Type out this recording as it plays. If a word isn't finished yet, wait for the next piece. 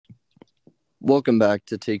Welcome back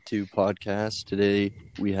to Take Two Podcast. Today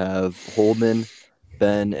we have Holman,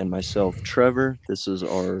 Ben, and myself, Trevor. This is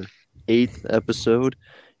our 8th episode,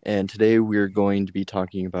 and today we're going to be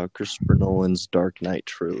talking about Christopher Nolan's Dark Knight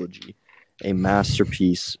trilogy, a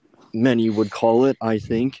masterpiece. Many would call it, I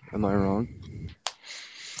think. Am I wrong?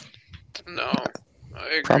 No, I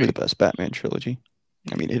agree. Probably the best Batman trilogy.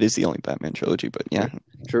 I mean, it is the only Batman trilogy, but yeah.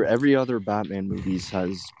 Sure, every other Batman movies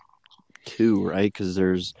has two, right? Because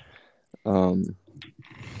there's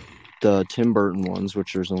the Tim Burton ones,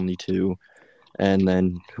 which there's only two, and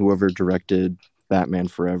then whoever directed Batman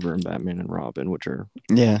Forever and Batman and Robin, which are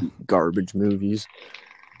garbage movies.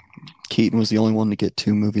 Keaton was the only one to get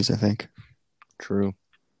two movies, I think. True.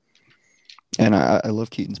 And I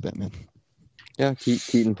love Keaton's Batman. Yeah,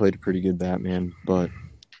 Keaton played a pretty good Batman, but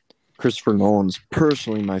Christopher Nolan's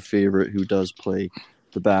personally my favorite, who does play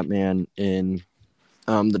the Batman in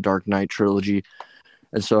the Dark Knight trilogy.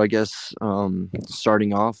 And so I guess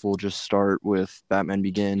starting off, we'll just start with Batman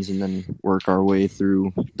Begins and then work our way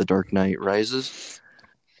through The Dark Knight Rises.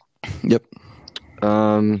 Yep.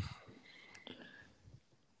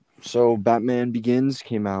 So Batman Begins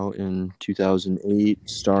came out in 2008,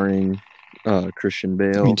 starring Christian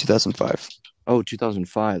Bale. I mean, 2005. Oh,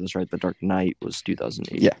 2005. That's right. The Dark Knight was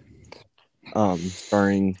 2008. Yeah.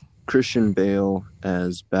 Starring Christian Bale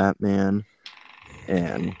as Batman,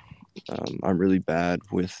 and I'm really bad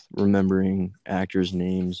with remembering actors'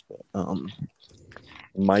 names, but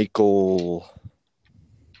Michael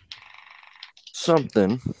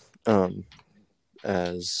something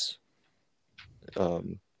as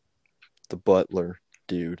the butler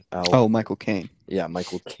dude. Michael Caine. Yeah,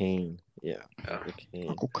 Michael Caine. Yeah,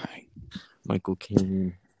 Michael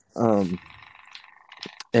Caine.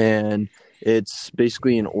 And it's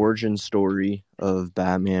basically an origin story of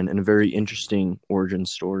Batman, and a very interesting origin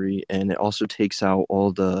story. And it also takes out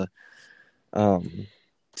all the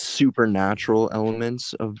supernatural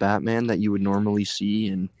elements of Batman that you would normally see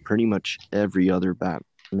in pretty much every other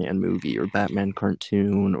Batman movie or Batman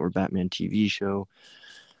cartoon or Batman TV show.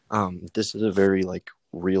 This is a very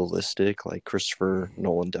realistic, Christopher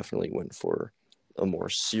Nolan definitely went for a more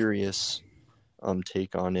serious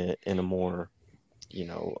take on it, and a more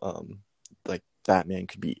Batman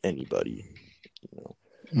could be anybody,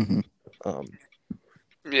 Mm-hmm.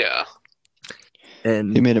 Yeah.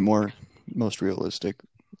 And he made it most realistic.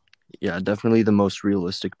 Yeah, definitely the most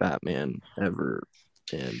realistic Batman ever.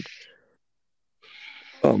 And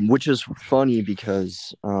which is funny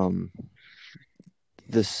because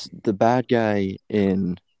the bad guy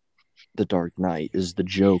in The Dark Knight is the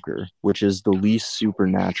Joker, which is the least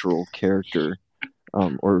supernatural character,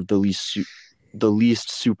 or the least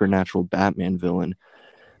supernatural Batman villain,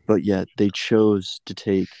 but yet they chose to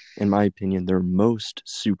take, in my opinion, their most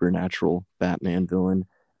supernatural Batman villain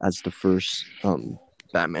as the first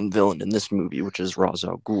Batman villain in this movie, which is Ra's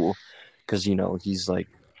al Ghul, because he's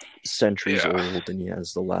centuries old and he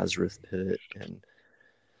has the Lazarus Pit,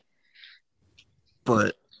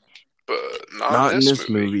 but not in this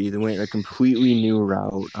movie. They went a completely new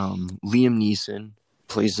route. Liam Neeson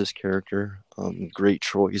plays this character. Great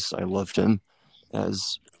choice. I loved him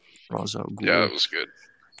as Ra's al Ghul. Yeah, it was good.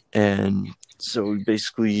 And so he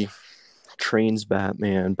basically trains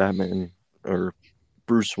Batman. Or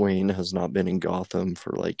Bruce Wayne has not been in Gotham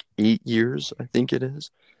for 8 years, I think it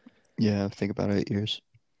is. Yeah, I think about 8 years.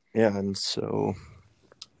 Yeah, and so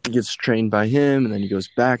he gets trained by him, and then he goes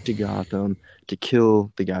back to Gotham to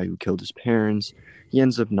kill the guy who killed his parents. He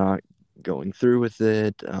ends up not going through with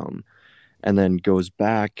it, and then goes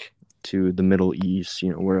back to the Middle East,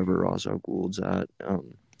 wherever Ra's al Ghul's at,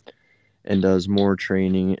 and does more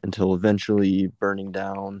training until eventually burning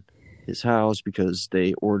down his house because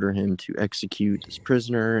they order him to execute this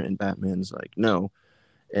prisoner, and Batman's like, no.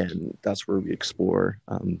 And that's where we explore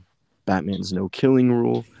Batman's no-killing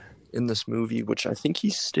rule in this movie, which I think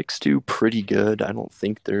he sticks to pretty good. I don't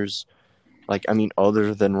think there's,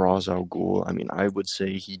 other than Ra's al Ghul, I would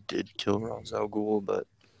say he did kill Ra's al Ghul, but...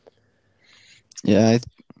 Yeah,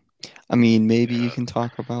 maybe you can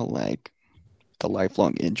talk about, the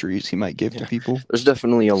lifelong injuries he might give to people. There's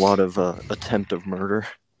definitely a lot of attempt of murder.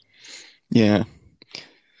 Yeah.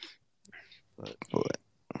 But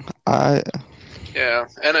Yeah,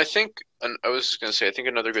 and I think, I was going to say, I think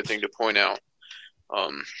another good thing to point out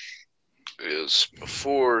is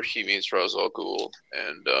before he meets Ra's al Ghul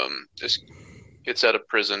and just gets out of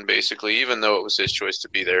prison, basically, even though it was his choice to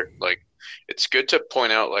be there, it's good to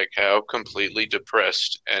point out, how completely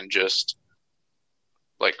depressed and just,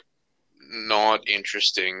 not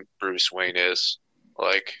interesting Bruce Wayne is.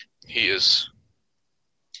 He is,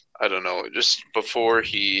 I don't know, just before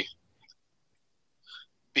he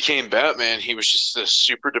became Batman, he was just a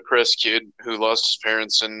super depressed kid who lost his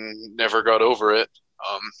parents and never got over it.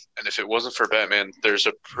 And if it wasn't for Batman, there's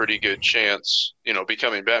a pretty good chance,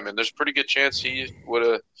 becoming Batman, there's a pretty good chance he would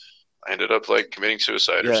have ended up like committing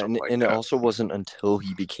suicide or something like and that. it also wasn't until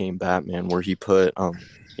he became Batman where he put,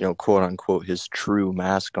 quote unquote, his true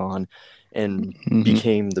mask on and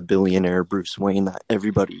became the billionaire Bruce Wayne that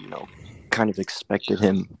everybody, kind of expected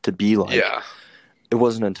him to be like. Yeah. It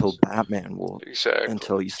wasn't until Batman Exactly.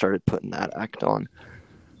 until he started putting that act on.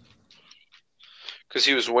 Because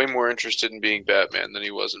he was way more interested in being Batman than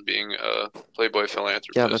he was in being a playboy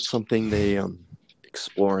philanthropist. Yeah, that's something they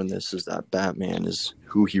explore in this, is that Batman is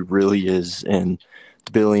who he really is, and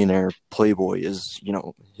the billionaire playboy is,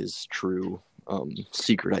 his true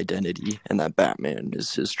secret identity, and that Batman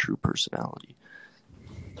is his true personality.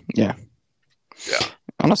 Yeah. Yeah.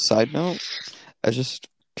 On a side note, I just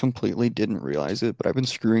completely didn't realize it, but I've been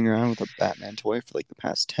screwing around with a Batman toy for like the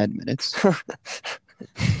past 10 minutes.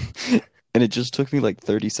 And it just took me like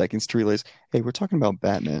 30 seconds to realize, hey, we're talking about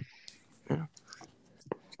Batman. Yeah.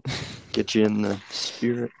 Get you in the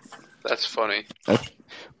spirit. That's funny.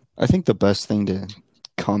 I think the best thing to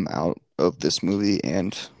come out of this movie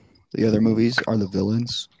and the other movies are the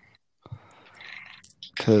villains.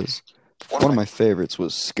 Because one of my favorites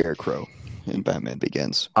was Scarecrow in Batman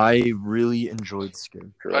Begins. I really enjoyed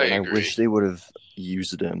Scarecrow, I and agree. I wish they would have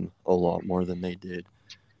used him a lot more than they did.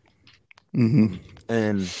 Mm-hmm.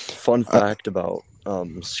 And fun fact about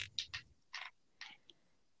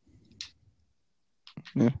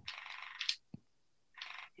Yeah.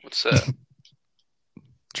 What's that?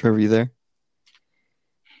 Trevor, you there?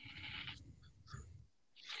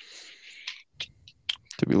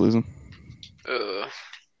 Did we lose him?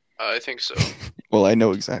 I think so. Well, I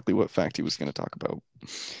know exactly what fact he was going to talk about.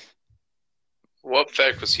 What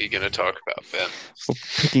fact was he going to talk about, Ben? Well,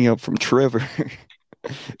 picking up from Trevor,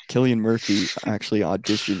 Cillian Murphy actually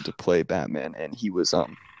auditioned to play Batman, and he was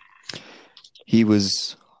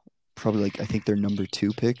probably like, I think their number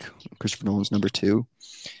 2 pick, Christopher Nolan's number 2.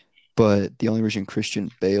 But the only reason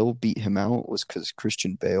Christian Bale beat him out was because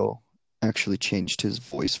Christian Bale actually changed his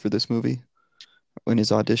voice for this movie. In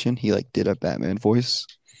his audition, he did a Batman voice,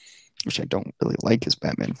 which I don't really like his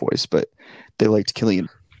Batman voice, but they liked Cillian.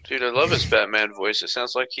 Dude, I love his Batman voice. It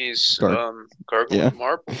sounds like he's gargling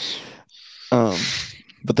marbles.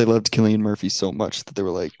 But they loved Cillian Murphy so much that they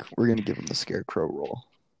were like, we're going to give him the Scarecrow role.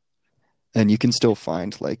 And you can still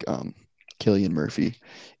find Cillian Murphy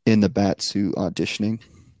in the bat suit auditioning.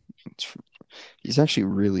 He's actually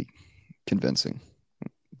really convincing.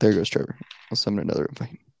 There goes Trevor. I'll summon another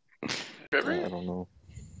invite. Trevor? I don't know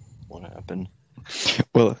what happened.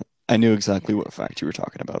 Well, I knew exactly what fact you were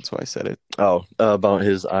talking about, so I said it. Oh, about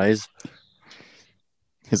his eyes?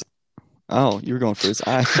 You were going for his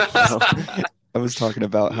eyes. I was talking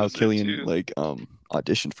about how Cillian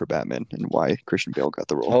auditioned for Batman and why Christian Bale got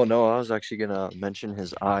the role. Oh no, I was actually gonna mention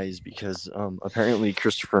his eyes because apparently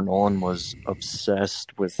Christopher Nolan was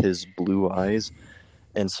obsessed with his blue eyes,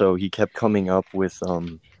 and so he kept coming up with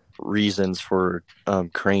reasons for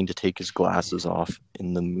Crane to take his glasses off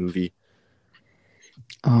in the movie.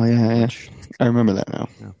 Oh yeah. I remember that now.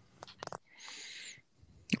 Yeah.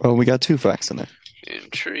 Well, we got 2 facts in there.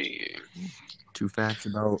 Intriguing. 2 facts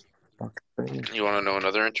about Crane. You want to know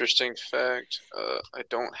another interesting fact? I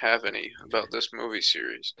don't have any about this movie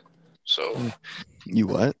series. So You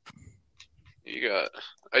what?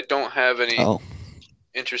 I don't have any Oh.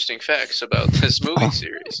 interesting facts about this movie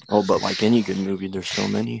series. Oh, but like any good movie, there's so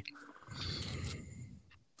many.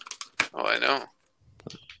 Oh, I know.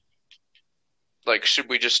 Should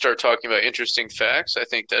we just start talking about interesting facts? I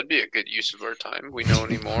think that'd be a good use of our time. We know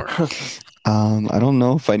any more? I don't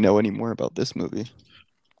know if I know any more about this movie.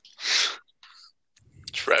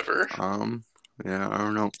 Trevor? Yeah, I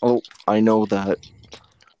don't know. Oh, I know that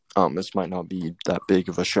this might not be that big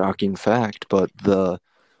of a shocking fact, but the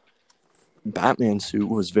Batman suit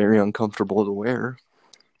was very uncomfortable to wear.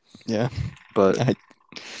 Yeah. But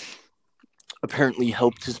apparently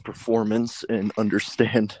helped his performance and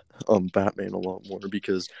understand Batman a lot more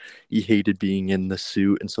because he hated being in the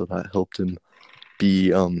suit, and so that helped him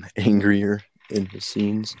be angrier in his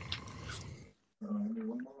scenes.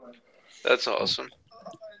 That's awesome.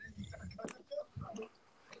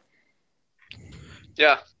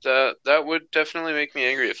 Yeah, that would definitely make me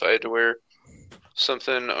angry if I had to wear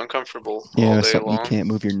something uncomfortable all day something long. You can't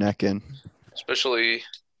move your neck in. Especially,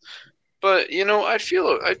 but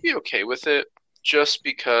I'd be okay with it just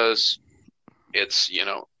because it's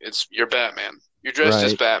you're Batman. You're dressed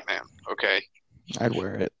as Batman, okay? I'd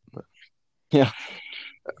wear it. Yeah.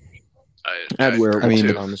 I'd wear it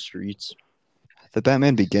too. on the streets. the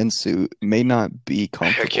Batman Begins suit may not be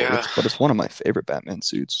comfortable, yeah. but it's one of my favorite Batman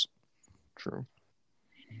suits. True.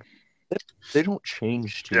 They don't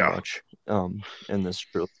change too Yeah. much in this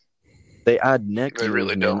trilogy. They add neck They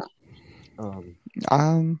really movement. don't.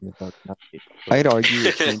 Um, in the Dark Knight, I'd argue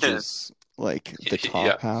it changes, like, the top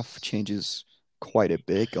Yeah. half changes quite a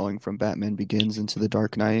bit going from Batman Begins into The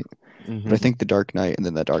Dark Knight. Mhm. But I think The Dark Knight and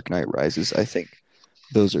then The Dark Knight Rises, I think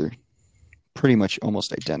those are pretty much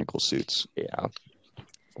almost identical suits. Yeah.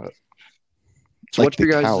 But, Like, what's the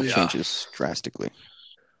your guys' cowl Yeah. changes drastically.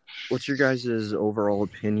 What's your guys' overall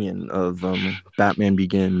opinion of Batman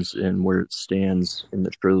Begins and where it stands in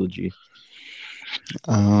the trilogy?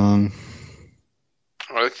 Um,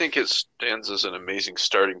 I think it stands as an amazing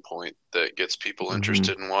starting point that gets people Mhm.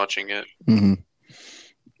 interested in watching it. mhm.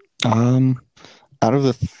 Out of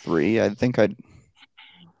the three, I think I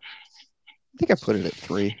put it at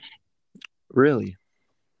 3. Really?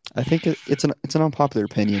 I think it's an unpopular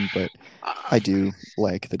opinion, but I do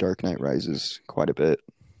like The Dark Knight Rises quite a bit.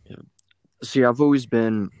 See, I've always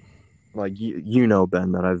been, like, you know,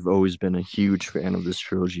 Ben, that I've always been a huge fan of this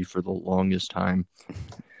trilogy for the longest time.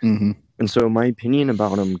 Mm-hmm. And so my opinion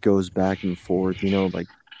about them goes back and forth. You know, like,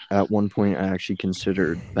 at one point I actually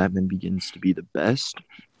considered Batman Begins to be the best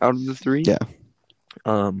out of the three. Yeah.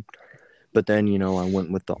 But then, you know, I went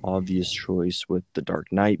with the obvious choice with The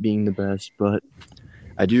Dark Knight being the best. But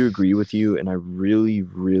I do agree with you, and I really,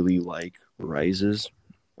 really like Rises.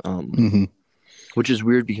 Mm-hmm. Which is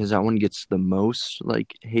weird because that one gets the most,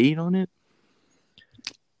 like, hate on it.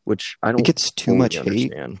 Which I don't It gets too totally much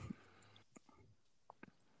hate. understand.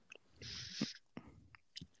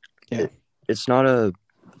 Yeah. It's not a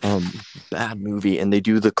bad movie, and they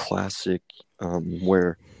do the classic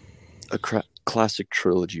where a classic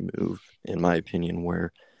trilogy move, in my opinion,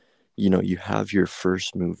 where, you know, you have your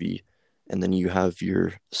first movie and then you have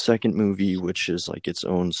your second movie, which is like its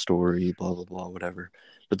own story, blah blah blah, whatever.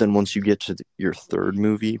 But then once you get to your third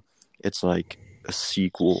movie, it's like a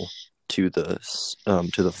sequel to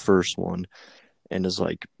the first one, and is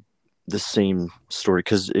like the same story.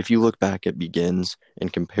 Because if you look back at Begins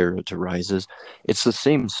and compare it to Rises, it's the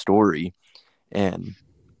same story and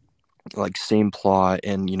like same plot,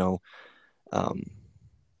 and you know,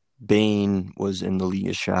 Bane was in the League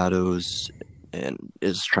of Shadows and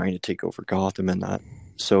is trying to take over Gotham and that.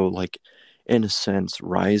 So, like, in a sense,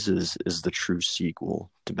 Rises is the true sequel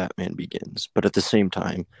to Batman Begins. But at the same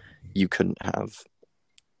time, you couldn't have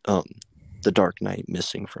The Dark Knight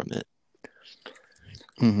missing from it.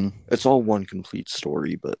 Mm-hmm. It's all one complete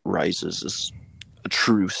story, but Rises is a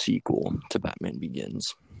true sequel to Batman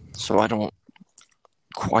Begins. So I don't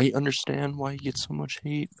quite understand why you get so much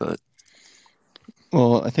hate, but...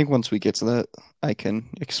 Well, I think once we get to that, I can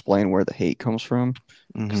explain where the hate comes from,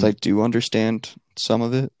 because Mhm. I do understand some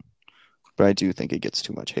of it, but I do think it gets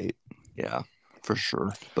too much hate. Yeah, for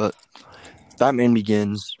sure. But Batman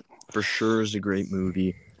Begins, for sure, is a great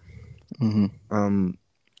movie. Mm-hmm.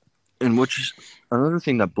 And which is another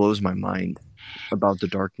thing that blows my mind about the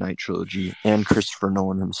Dark Knight trilogy and Christopher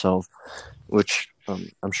Nolan himself, which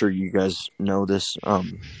I'm sure you guys know this,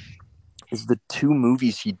 is the 2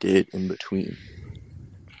 movies he did in between.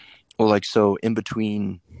 Well, like, so in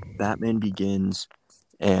between Batman Begins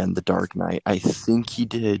and The Dark Knight, I think he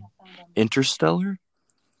did Interstellar?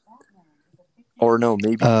 Or no,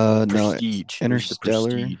 maybe No, Prestige. It was The Interstellar.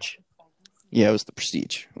 Prestige. Yeah, it was The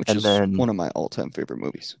Prestige, which And is then- one of my all-time favorite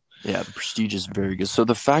movies. Yeah, The Prestige is very good. So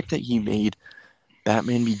the fact that he made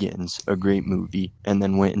Batman Begins, a great movie, and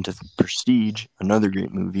then went into Prestige, another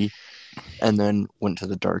great movie, and then went to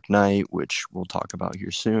The Dark Knight, which we'll talk about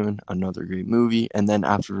here soon, another great movie, and then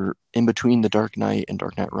after, in between The Dark Knight and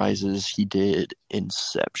Dark Knight Rises, he did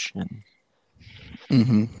Inception,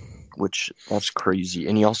 Mm-hmm. which, that's crazy.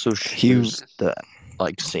 And he also shares the,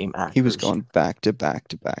 like, same actors. He was going back to back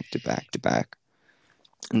to back to back to back,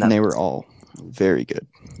 and and they were all very good.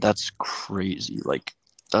 That's crazy. Like,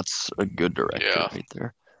 that's a good director Yeah. right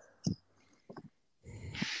there.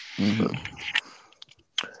 Mm-hmm.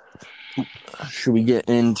 Should we get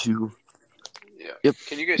into... Yeah. Yep.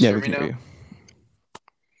 Can you guys Yeah, hear we me can now? hear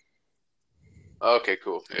you. Okay,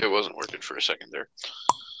 cool. It wasn't working for a second there.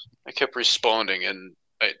 I kept responding, and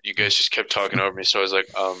you guys just kept talking over me, so I was like,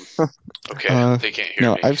 okay, they can't hear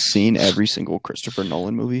No, me. I've seen every single Christopher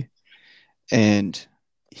Nolan movie, and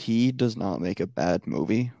he does not make a bad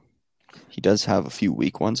movie. He does have a few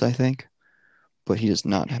weak ones, I think, but he does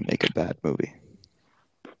not make a bad movie.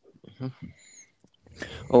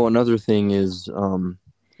 Oh, another thing is, in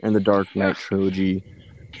the Dark Knight trilogy,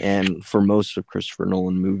 and for most of Christopher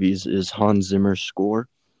Nolan movies, is Hans Zimmer's score.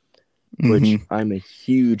 which Mhm. I'm a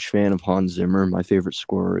huge fan of Hans Zimmer. My favorite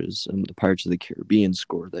score is the Pirates of the Caribbean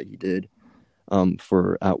score that he did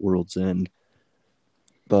for At World's End.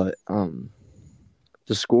 But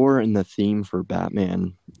the score and the theme for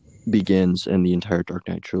Batman Begins and the entire Dark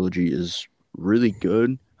Knight trilogy is really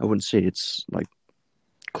good. I wouldn't say it's like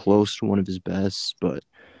close to one of his best, but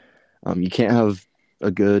you can't have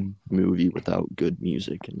a good movie without good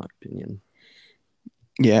music, in my opinion.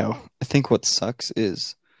 Yeah, I think what sucks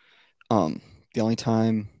is the only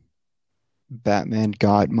time Batman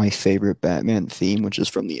got my favorite Batman theme, which is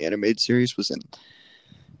from the animated series, was in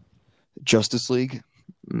Justice League,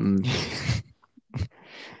 Mm,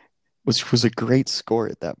 which was a great score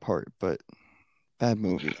at that part, but bad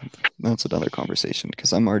movie. That's another conversation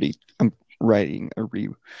because I'm writing a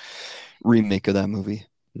remake of that movie.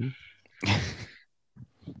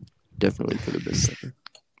 definitely could have been better.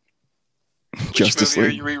 Which Justice movie are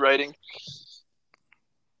League. you rewriting?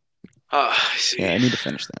 Ah, I see. Yeah, I need to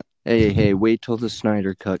finish that. Hey, wait till the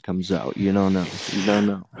Snyder cut comes out. You don't know. You don't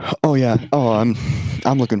know. Oh yeah. Oh,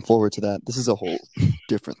 I'm looking forward to that. This is a whole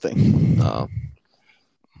different thing. Oh,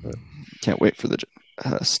 Can't wait for the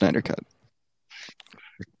Snyder cut.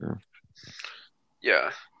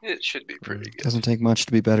 Yeah, it should be pretty good. Doesn't take much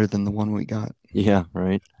to be better than the one we got. yeah,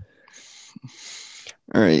 right.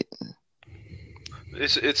 All right.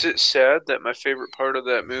 It's sad that my favorite part of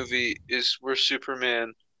that movie is where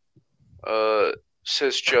Superman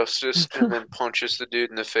says justice and then punches the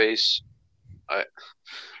dude in the face.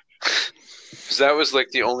 Because that was like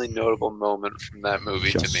the only notable moment from that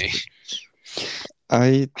movie to me.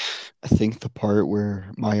 I think the part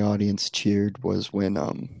where my audience cheered was when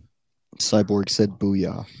Cyborg said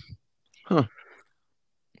 "Booyah."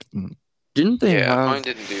 Didn't they Yeah, have? mine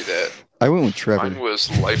didn't do that. I went with Trevor. Mine was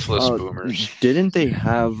lifeless boomers. Didn't they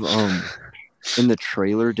have in the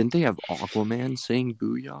trailer? Didn't they have Aquaman saying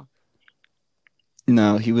 "Booyah"?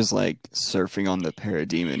 No, he was like surfing on the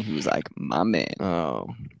parademon. He was like, "My man." Oh,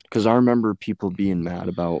 because I remember people being mad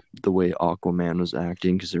about the way Aquaman was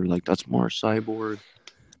acting because they were like, "That's more Cyborg."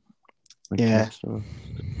 Like Yeah. that stuff.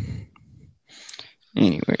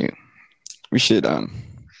 Anyway, we should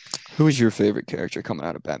who was your favorite character coming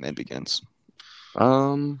out of Batman Begins?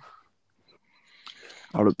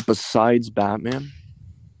 Besides Batman.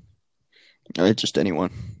 Just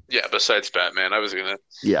anyone. Yeah, besides Batman, I was gonna.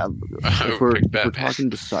 Yeah, I if would we're, pick if we're Batman. talking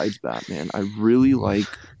besides Batman, I really like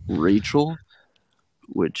Rachel,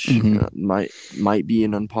 which might be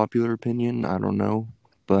an unpopular opinion. I don't know,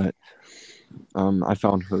 but I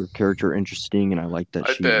found her character interesting, and I liked that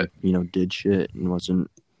I she bet. did shit and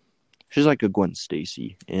wasn't. She's like a Gwen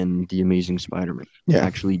Stacy in The Amazing Spider-Man,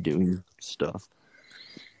 actually doing stuff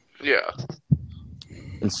Yeah,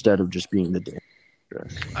 instead of just being the damn.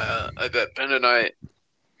 I bet Ben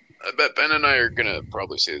and I are gonna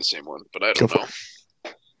probably say the same one, but I don't know.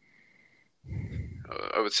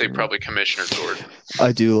 I would say probably Commissioner Gordon.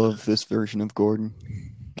 I do love this version of Gordon.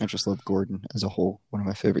 I just love Gordon as a whole. One of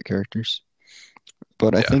my favorite characters.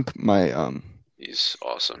 But I think my He's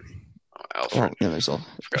awesome. Alfred. Oh yeah, there's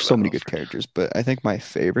so many good characters, but I think my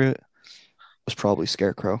favorite was probably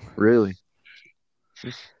Scarecrow. Really?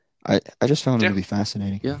 I just found him to be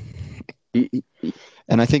fascinating. Yeah.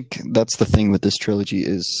 And I think that's the thing with this trilogy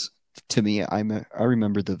is, to me, I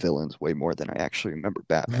remember the villains way more than I actually remember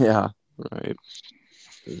Batman. Yeah, right.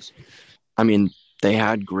 I mean, they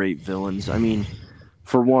had great villains. I mean,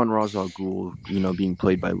 for one, Ra's al Ghul, being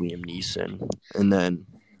played by Liam Neeson, and then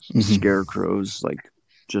Scarecrow's like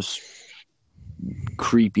just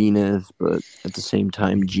creepiness, but at the same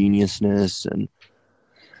time geniusness, and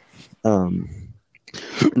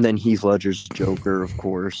then Heath Ledger's Joker, of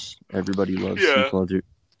course. Everybody loves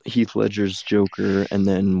Heath Ledger's Joker, and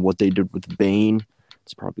then what they did with Bane.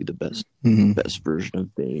 It's probably the best version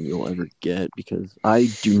of Bane you'll ever get, because I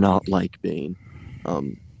do not like Bane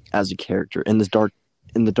as a character. In the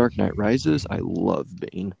Dark Knight Rises, I love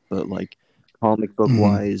Bane, but like comic book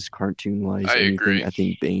wise, cartoon wise, agree. I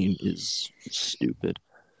think Bane is stupid.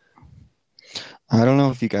 I don't know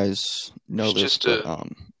if you guys know this, but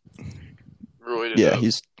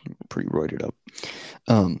he's pretty roided up.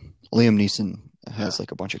 Liam Neeson has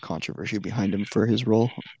like a bunch of controversy behind him for his role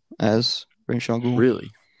as Ra's al Ghul. Really?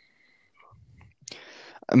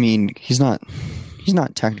 I mean, he's not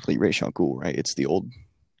technically Ra's al Ghul, right? It's the old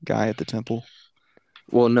guy at the temple.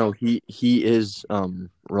 Well, no, he is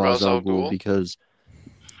Ra's al Ghul because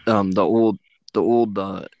the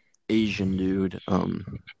old Asian dude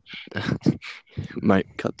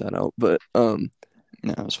might cut that out, but no,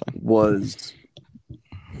 it was fine. Was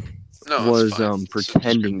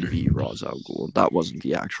pretending to be Ra's al Ghul. That wasn't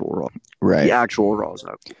the actual Ra's. Right. The actual Ra's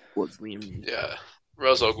al Ghul was Liam Neeson. Yeah.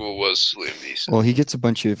 Ra's al Ghul was Liam Neeson. Well, he gets a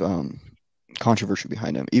bunch of controversy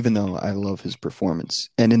behind him, even though I love his performance.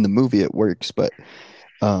 And in the movie, it works. But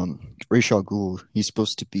Ra's al Ghul, he's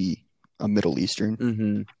supposed to be a Middle Eastern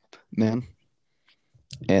Mm-hmm. man,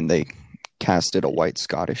 and they casted a white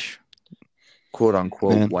Scottish. Quote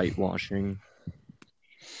unquote Man. whitewashing.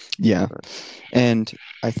 Yeah, and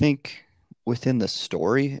I think within the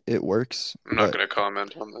story, it works. I'm not but- going to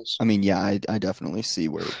comment on this. I mean, yeah, I definitely see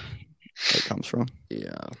where it comes from.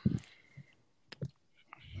 Yeah.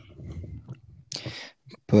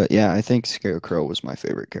 But yeah, I think Scarecrow was my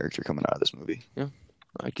favorite character coming out of this movie.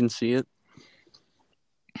 I can see it.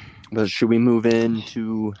 But should we move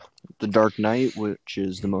into The Dark Knight, which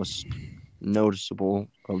is the most noticeable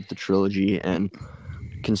of the trilogy and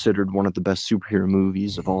considered one of the best superhero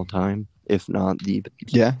movies of all time, if not the best,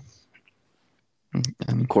 Yeah.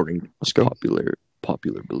 according to Let's go.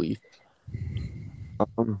 popular belief.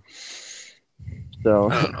 So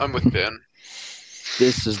I'm with Ben.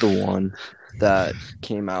 this is the one that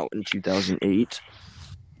came out in 2008.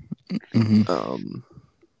 Mm-hmm.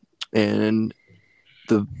 And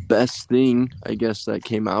the best thing, I guess, that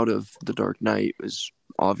came out of The Dark Knight was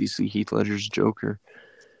obviously Heath Ledger's Joker.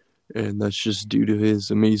 And that's just due to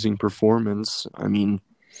his amazing performance. I mean,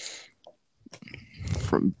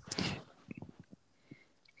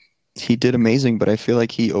 He did amazing, but I feel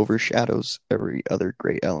like he overshadows every other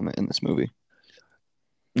great element in this movie.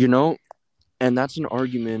 And that's an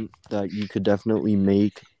argument that you could definitely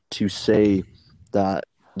make to say that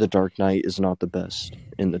The Dark Knight is not the best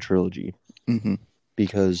in the trilogy. Mm-hmm.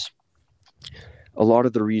 Because a lot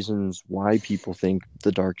of the reasons why people think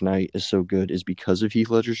The Dark Knight is so good is because of Heath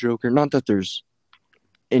Ledger's Joker. Not that there's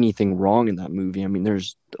anything wrong in that movie. I mean,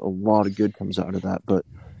 there's a lot of good comes out of that, but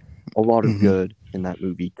a lot of Mhm. good in that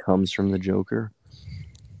movie comes from the Joker.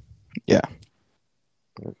 Yeah,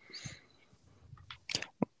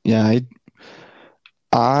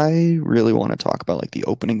 I really want to talk about like the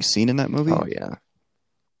opening scene in that movie Oh, yeah.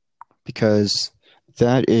 because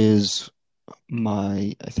that is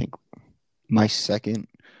I think my second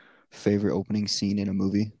favorite opening scene in a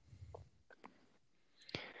movie.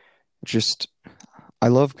 Just I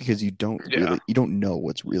love because you don't know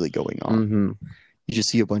what's really going on. Mm-hmm. You just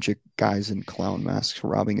see a bunch of guys in clown masks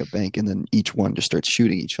robbing a bank, and then each one just starts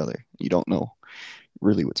shooting each other. You don't know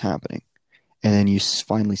really what's happening. And then you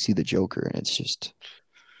finally see the Joker, and it's just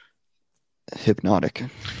hypnotic.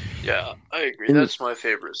 Yeah, I agree. And- That's my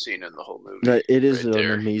favorite scene in the whole movie. That it is right an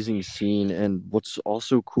there. amazing scene, and what's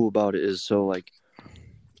also cool about it is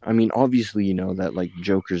I mean, obviously, you know that like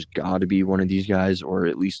Joker's got to be one of these guys, or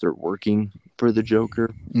at least they're working for the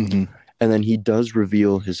Joker. Mm-hmm. And then he does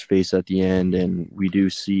reveal his face at the end, and we do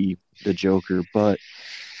see the Joker. But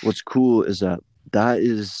what's cool is that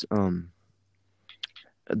is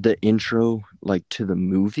the intro, like to the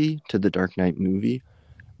movie, to the Dark Knight movie.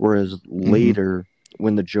 Whereas later,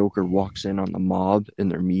 when the Joker walks in on the mob in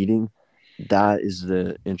their meeting, that is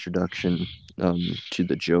the introduction to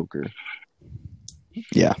the Joker.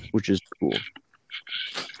 Yeah. Which is cool.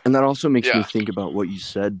 And that also makes me Yeah. think about what you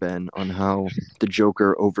said, Ben, on how the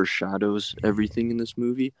Joker overshadows everything in this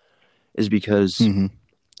movie, is because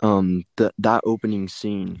Mm-hmm. that opening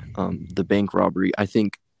scene, the bank robbery, I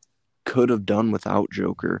think could have done without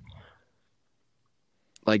Joker.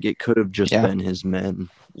 Like it could have just Yeah. been his men,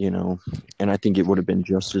 you know, and I think it would have been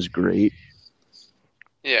just as great.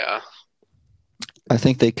 Yeah. I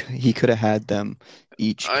think he could have had them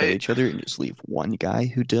each kill I- each other and just leave one guy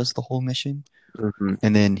who does the whole mission, Mm-hmm.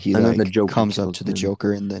 and then he And then like the Joker comes up kills to the him.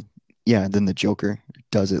 Joker, and then the Joker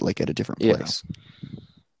does it like at a different Yeah. place.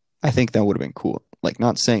 I think that would have been cool. Like,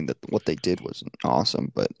 not saying that what they did wasn't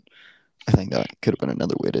awesome, but I think that could have been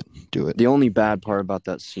another way to do it. The only bad part about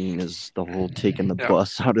that scene is the whole taking the Yeah.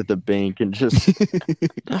 bus out of the bank and just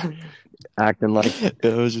acting like I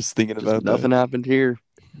was just thinking just about nothing that. happened here.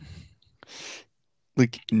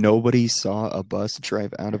 Like, nobody saw a bus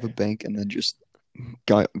drive out of a bank and then just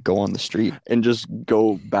go on the street. And just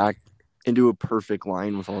go back into a perfect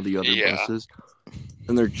line with all the other Yeah. buses.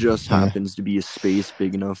 And there just Yeah. happens to be a space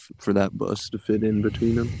big enough for that bus to fit in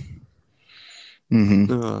between them.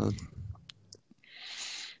 Mm-hmm.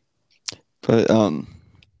 But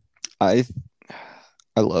I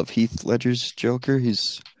love Heath Ledger's Joker.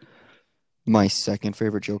 He's my second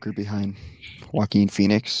favorite Joker behind Joaquin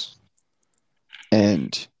Phoenix,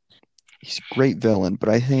 and he's a great villain. But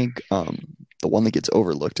I think the one that gets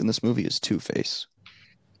overlooked in this movie is Two-Face.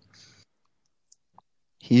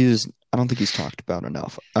 I don't think he's talked about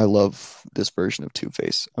enough. I love this version of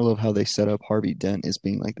Two-Face. I love how they set up Harvey Dent as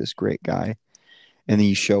being like this great guy, and then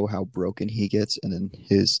you show how broken he gets, and then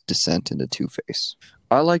his descent into Two-Face.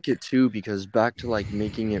 I like it too because back to like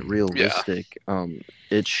making it realistic.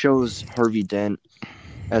 It shows Harvey Dent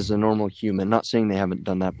as a normal human. Not saying they haven't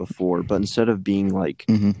done that before, but instead of being like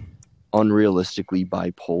unrealistically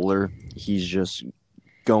bipolar, he's just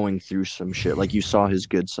going through some shit. Like you saw his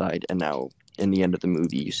good side, and now in the end of the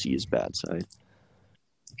movie, you see his bad side.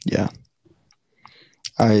 Yeah,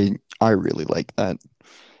 I really like that,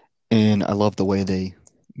 and I love the way they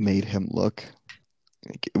made him look.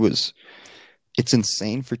 Like, it's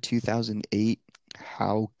insane for 2008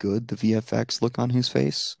 how good the VFX look on his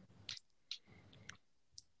face.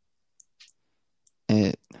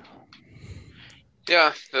 And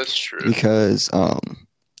Yeah, that's true. because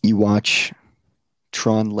you watch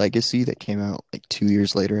Tron Legacy that came out like 2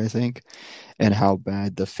 years later, I think, and how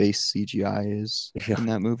bad the face CGI is in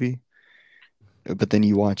that movie. But then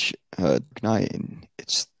you watch Knight and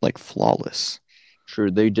it's like flawless. Sure,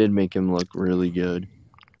 they did make him look really good.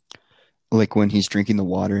 Like when he's drinking the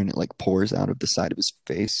water and it like pours out of the side of his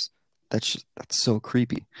face. That's so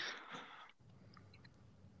creepy.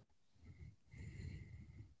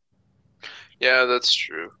 Yeah, that's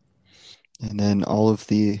true. And then all of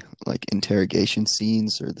the like interrogation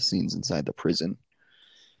scenes or the scenes inside the prison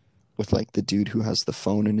with like the dude who has the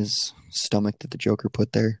phone in his stomach that the Joker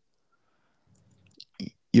put there.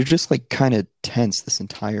 You're just like kind of tense this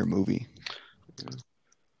entire movie.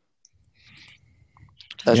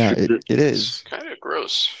 That's yeah, true. it is. Kind of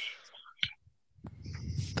gross.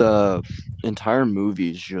 The entire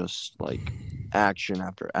movie is just like action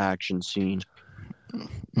after action scene.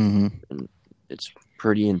 Mm-hmm. And it's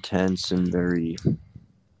pretty intense and very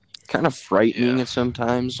kind of frightening at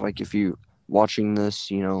sometimes. Like if you watching this,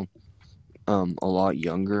 a lot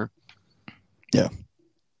younger. Yeah.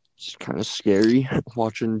 It's kind of scary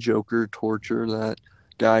watching Joker torture that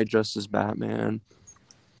guy dressed as Batman.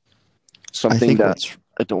 Something that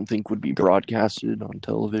I don't think would be broadcasted on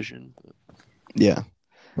television. Yeah.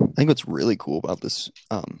 I think what's really cool about this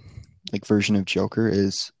like version of Joker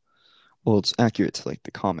is, well, it's accurate to like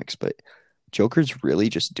the comics, but Joker's really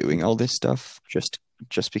just doing all this stuff just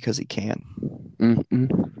because he can. Mm-hmm.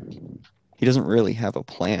 He doesn't really have a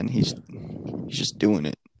plan. He's just doing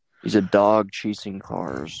it. He's a dog chasing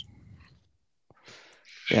cars.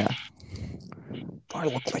 Yeah. I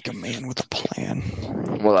look like a man with a plan.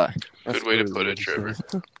 Well, good way to put it, Trevor.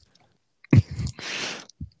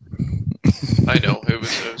 I know I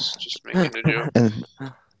was just making a joke.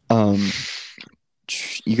 And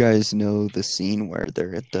you guys know the scene where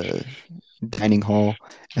they're at the dining hall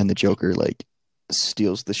and the Joker like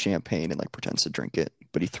steals the champagne and like pretends to drink it,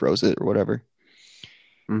 but he throws it or whatever.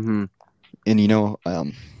 Mm-hmm. And he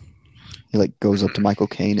like goes up to Michael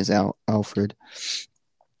Caine as Alfred.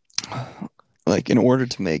 Like in order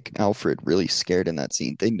to make Alfred really scared in that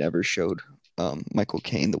scene, they never showed Michael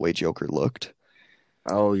Caine the way Joker looked.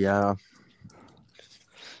 Oh yeah.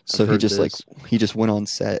 So he just went on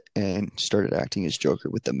set and started acting as Joker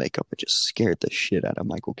with the makeup. It just scared the shit out of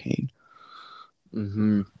Michael Caine.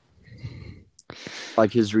 Mm-hmm.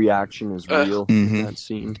 Like his reaction is real in that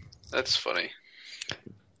scene. That's funny.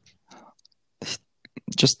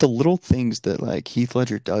 Just the little things that like Heath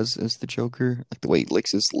Ledger does as the Joker, like the way he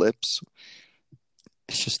licks his lips.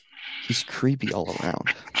 It's just he's creepy all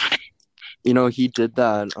around. He did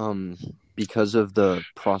that because of the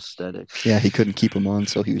prosthetics. Yeah, he couldn't keep them on,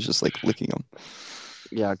 so he was just like licking them.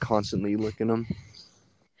 Yeah, constantly licking them.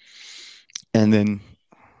 And then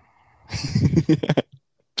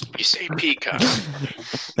you say peacock.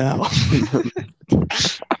 No.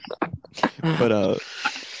 But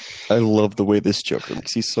I love the way this Joker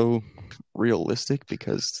looks. He's so realistic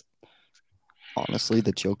because honestly,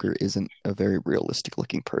 the Joker isn't a very realistic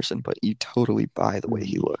looking person, but you totally buy the way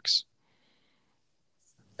he looks.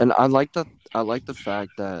 And I like the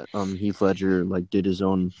fact that Heath Ledger like did his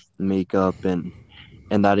own makeup and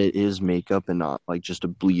that it is makeup and not like just a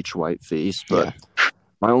bleach white face. But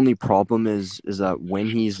my only problem is that when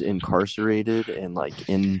he's incarcerated and like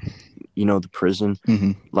in the prison,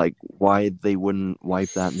 like why they wouldn't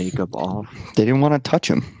wipe that makeup off. They didn't want to touch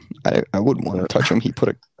him. I wouldn't want to touch him. He put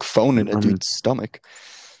a phone in a dude's stomach.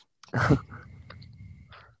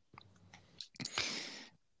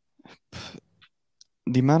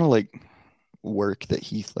 The amount of like work that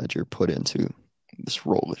Heath Ledger put into this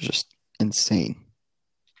role is just insane.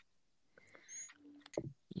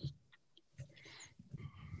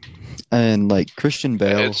 And like Christian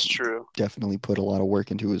Bale, it's true. Definitely put a lot of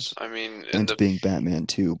work into being Batman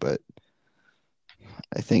too. But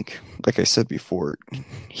I think, like I said before,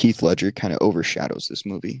 Heath Ledger kind of overshadows this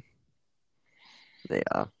movie. Yeah.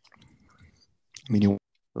 I mean,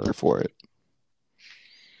 you're for it.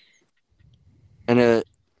 And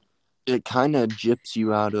it kind of gyps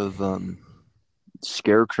you out of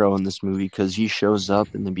Scarecrow in this movie because he shows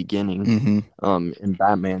up in the beginning in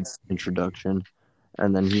Batman's introduction,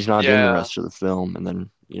 and then he's not in the rest of the film, and then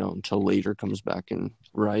until later comes back and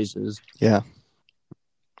Rises. Yeah.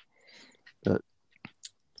 But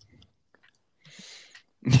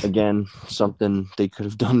again, something they could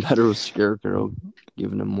have done better with Scarecrow,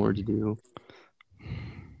 giving him more to do.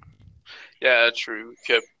 Yeah, true.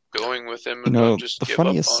 Kept going with him and not just the give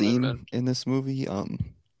funniest up on scene him. in this movie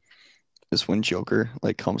is when Joker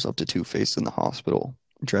comes up to Two-Face in the hospital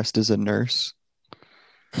dressed as a nurse.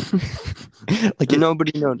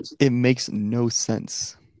 Nobody noticed. It makes no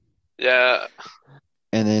sense. Yeah.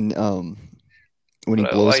 And then when he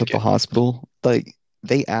blows up the hospital,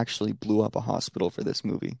 they actually blew up a hospital for this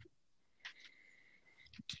movie.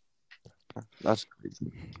 That's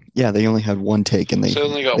crazy. Yeah, they only had one take, and they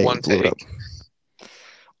only got one blew take. It up.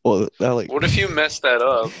 Well, what if you messed that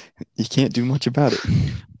up? You can't do much about it.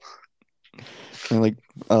 And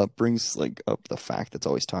brings up the fact that's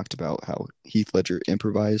always talked about how Heath Ledger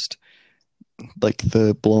improvised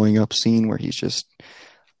the blowing up scene where he's just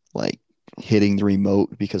hitting the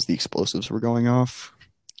remote because the explosives were going off.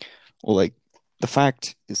 Well, the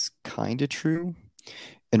fact is kind of true.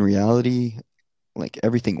 In reality,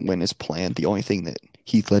 everything went as planned. The only thing that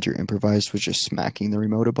Heath Ledger improvised was just smacking the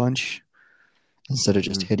remote a bunch instead of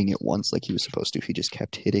just hitting it once like he was supposed to. He just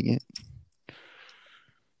kept hitting it.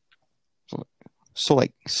 So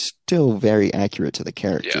still very accurate to the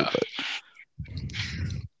character, but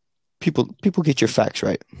people get your facts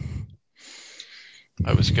right.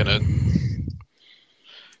 I was gonna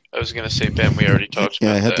say, Ben, we already talked about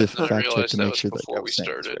that. Yeah, I had to fact check to make sure that before we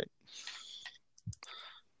started. Right.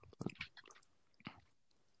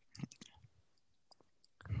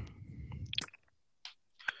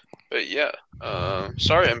 But yeah,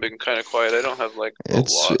 sorry I've been kind of quiet. I don't have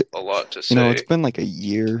a lot to say. It's been a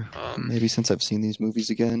year maybe since I've seen these movies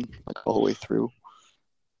again, all the way through.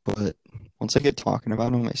 But once I get talking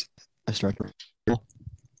about them, I start to.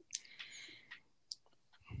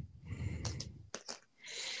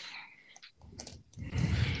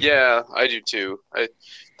 Yeah, I do too.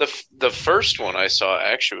 The first one I saw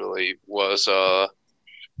actually was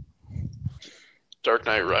Dark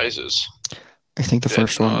Knight Rises. I think the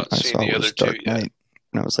first one I saw was Dark Knight,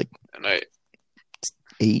 and I was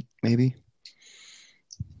 8, maybe.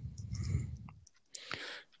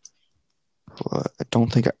 Well, I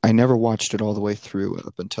don't think I never watched it all the way through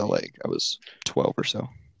up until I was 12 or so.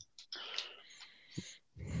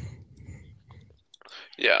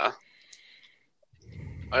 Yeah,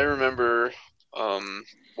 I remember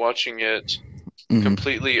watching it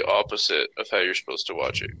completely opposite of how you're supposed to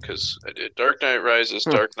watch it, because I did Dark Knight Rises,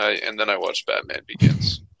 Dark Knight, and then I watched Batman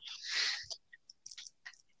Begins.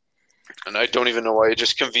 And I don't even know why it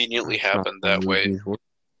just conveniently happened that way.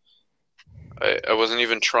 I wasn't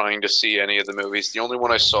even trying to see any of the movies. The only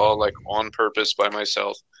one I saw on purpose by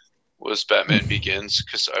myself was Batman Begins,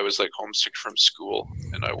 because I was homesick from school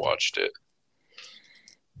and I watched it.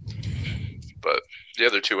 But the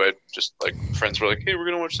other two, I just friends were like, "Hey, we're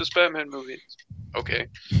gonna watch this Batman movie." Okay,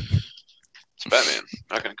 it's Batman.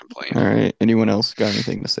 Not gonna complain. All right. Anyone else got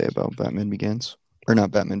anything to say about Batman Begins, or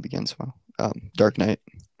not Batman Begins? Well, Dark Knight.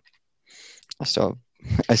 I still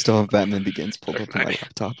have Batman Begins pulled up on my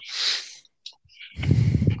laptop.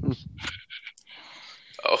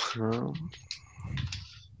 Oh.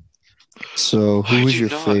 So, who was your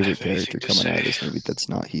favorite character coming out of this movie that's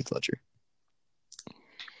not Heath Ledger?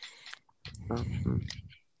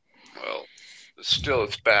 Well, still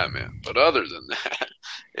it's Batman, but other than that,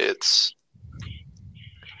 it's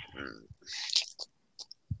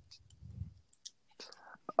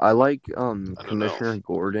I like Commissioner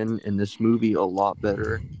Gordon in this movie a lot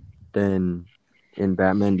better than in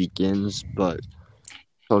Batman Begins, but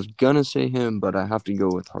I was gonna say him, but I have to go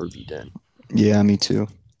with Harvey Dent. Yeah, me too.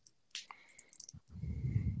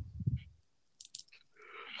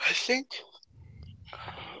 I think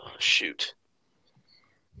shoot.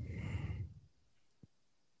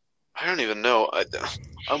 I don't even know. I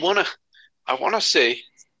wanna say,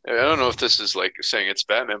 I don't know if this is saying it's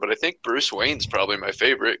Batman, but I think Bruce Wayne's probably my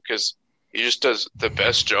favorite because he just does the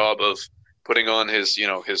best job of putting on his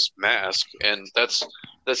his mask, and that's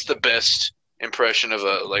the best impression of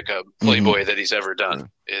a playboy that he's ever done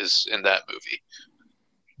is in that movie.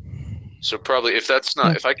 So probably if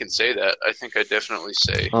I can say that, I think I definitely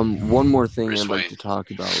say one more thing Bruce I'd Wayne. like to talk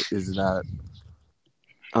about is that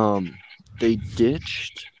they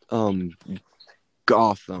ditched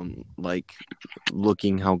Gotham,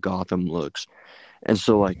 looking how Gotham looks. And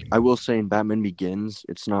so I will say in Batman Begins,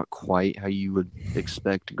 it's not quite how you would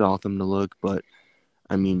expect Gotham to look, but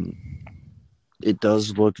I mean, it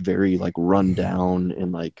does look very like run down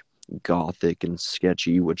and like gothic and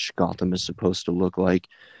sketchy, which Gotham is supposed to look like.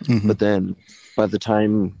 Mhm. But then by the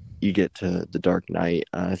time you get to The Dark Knight,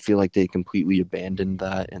 I feel like they completely abandoned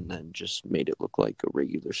that and then just made it look like a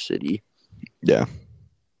regular city. Yeah.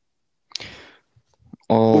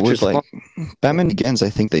 Oh, Which with is like fun. Batman Begins, I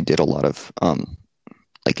think they did a lot of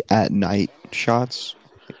like at night shots,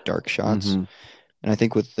 like dark shots. Mhm. And I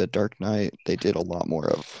think with The Dark Knight, they did a lot more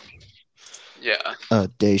of Yeah.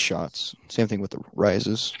 day shots. Same thing with The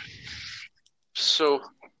Rises. So,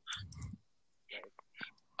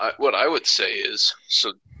 what I would say is,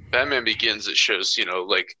 so Batman Begins, it shows,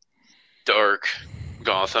 like dark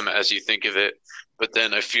Gotham as you think of it. But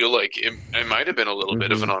then I feel like it might have been a little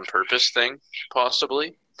bit of an on purpose thing,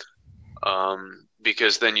 possibly.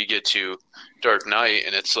 Because then you get to Dark Knight,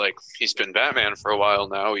 and it's like he's been Batman for a while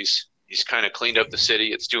now. He's kind of cleaned up the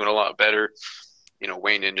city. It's doing a lot better.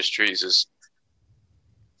 Wayne Industries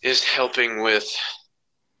is helping with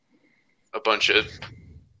a bunch of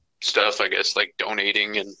stuff, I guess, like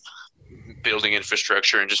donating and building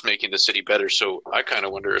infrastructure and just making the city better. So I kind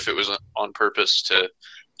of wonder if it was on purpose to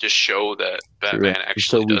just show that Batman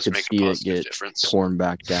actually does make a positive difference. Torn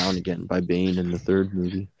back down again by Bane in the third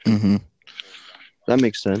movie. Mm-hmm. That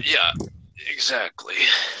makes sense. Yeah, exactly.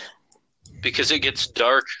 Because it gets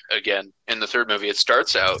dark again in the third movie. It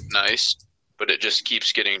starts out nice, but it just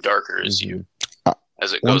keeps getting darker as it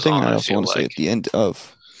goes on. One thing I also want to say at the end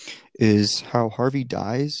of is how Harvey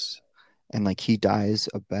dies, and like he dies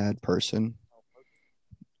a bad person,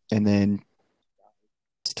 and then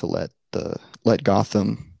to let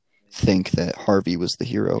Gotham think that Harvey was the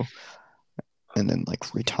hero, and then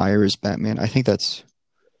like retire as Batman. I think that's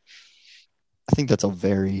a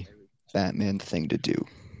very Batman thing to do.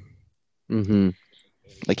 Mm-hmm.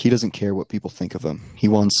 Like he doesn't care what people think of him. He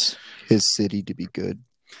wants his city to be good.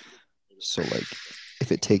 So like,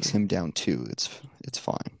 if it takes him down too, it's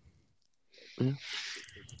fine. Yeah.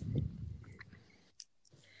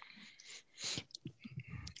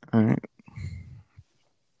 All right.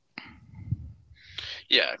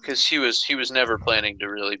 Yeah, because he was never planning to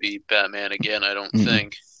really be Batman again. I don't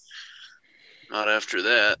think. Not after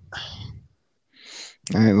that.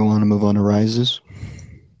 All right, we want to move on to Rises.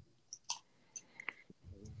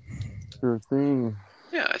 Sure thing.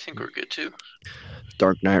 Yeah, I think we're good too.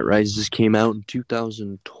 Dark Knight Rises came out in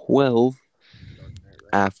 2012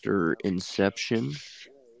 after Inception,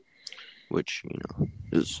 which,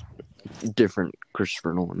 is a different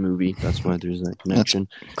Christopher Nolan movie. That's why there's that connection.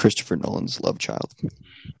 That's Christopher Nolan's love child.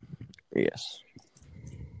 Yes.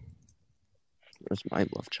 That's my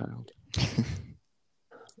love child.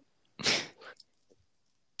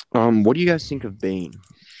 What do you guys think of Bane?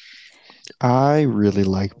 I really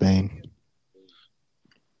like Bane.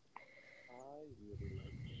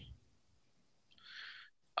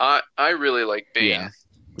 I really like Bane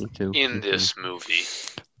Me too. in this movie.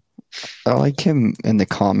 I like him in the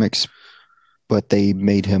comics, but they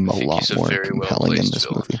made him a lot more compelling in this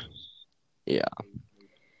movie. Yeah.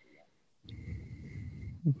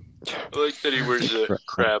 I like that he wears a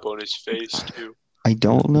crab on his face too. I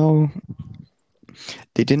don't know.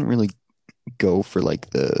 They didn't really go for like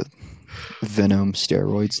the Venom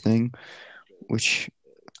steroids thing, which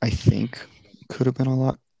I think could have been a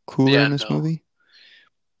lot cooler in this movie.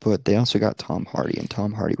 But they also got Tom Hardy, and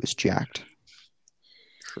Tom Hardy was jacked.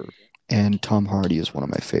 Sure. And Tom Hardy is one of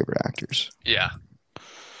my favorite actors. Yeah.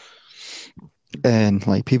 And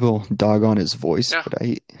like people dog on his voice, but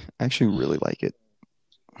I actually really like it.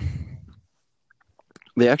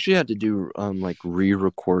 They actually had to do like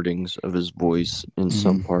re-recordings of his voice in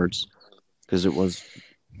some parts because it was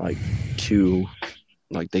like too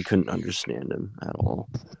like they couldn't understand him at all.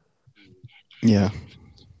 Yeah.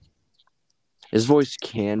 His voice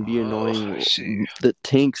can be annoying. The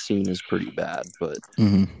tank scene is pretty bad, but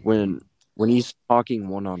when he's talking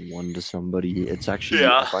one-on-one to somebody, it's actually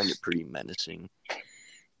I find it pretty menacing.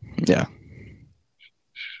 Yeah.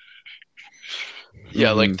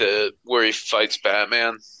 Yeah, like where he fights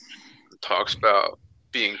Batman, talks about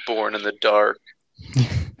being born in the dark.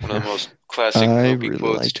 One of the most classic movie really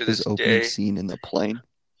quotes to this his opening day. scene in the plane.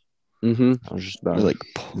 I was just about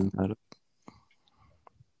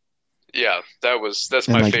Yeah, that's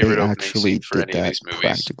my favorite opening scene for any of these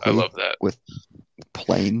movies. I love that. With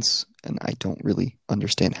planes, and I don't really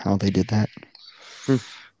understand how they did that.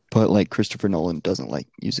 But like Christopher Nolan doesn't like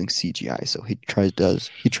using CGI, so he tries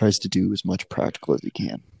to do as much practical as he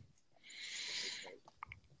can.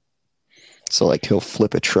 So like he'll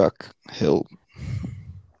flip a truck, he'll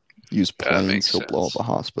use planes, he'll blow up a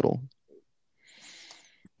hospital.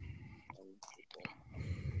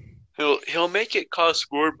 He'll make it cost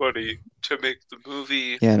more money to make the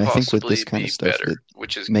movie Yeah, and I think with possibly this kind be of stuff, better, it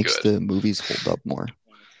which is makes good. the movies hold up more.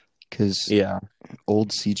 Because Yeah.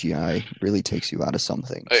 old CGI really takes you out of some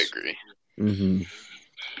things. I agree. Mm-hmm.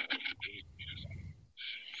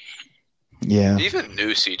 Yeah, Even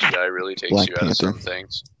new CGI really takes Black you out of Panther. some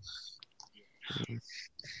things.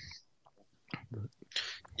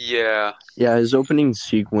 Yeah. Yeah, his opening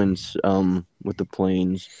sequence with the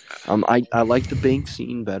planes. I like the bank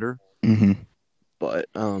scene better, hmm but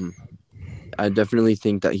I definitely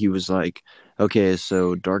think that he was like, okay,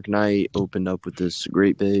 so Dark Knight opened up with this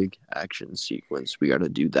great big action sequence. We got to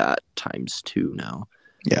do that times 2 now.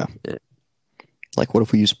 Yeah. Yeah. Like, what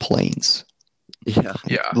if we use planes? Yeah,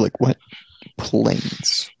 Yeah. Like, what?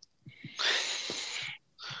 Planes.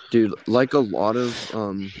 dude, like a lot of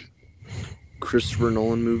Christopher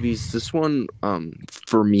Nolan movies, this one,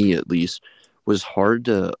 for me at least, was hard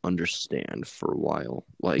to understand for a while.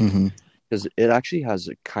 Like, hmm because it actually has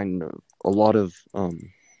a lot of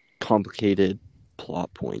complicated plot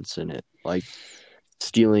points in it, like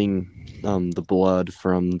stealing the blood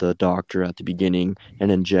from the doctor at the beginning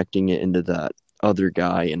and injecting it into that other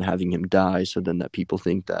guy and having him die, so then that people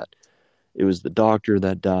think that it was the doctor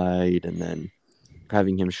that died, and then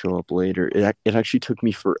having him show up later. It actually took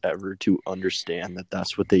me forever to understand that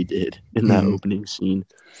that's what they did in that opening scene.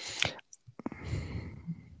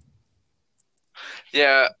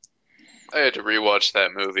 Yeah. I had to rewatch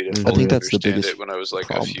that movie to I fully think that's the understand biggest it when I was like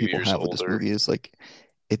a problem few people years have with this older. movie is like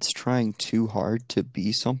it's trying too hard to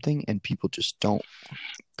be something and people just don't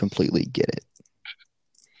completely get it.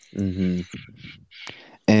 Mm-hmm.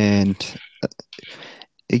 And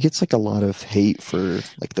it gets like a lot of hate for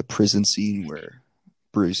like the prison scene where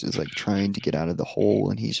Bruce is like trying to get out of the hole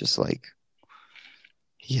and he's just like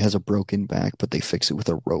he has a broken back but they fix it with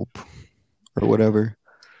a rope or whatever.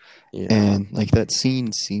 Yeah. And like that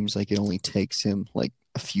scene seems like it only takes him like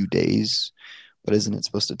a few days, but isn't it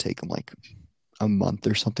supposed to take him like a month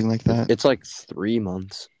or something like that? It's like 3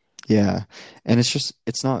 months. Yeah. And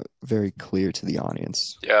it's not very clear to the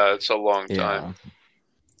audience. Yeah, it's a long Yeah. time.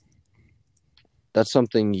 That's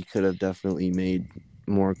something you could have definitely made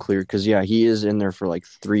more clear, because yeah, he is in there for like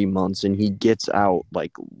 3 months and he gets out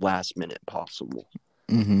like last minute possible.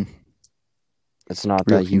 Mm-hmm. It's not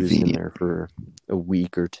Real that he was in convenient. there for a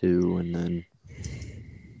week or two and then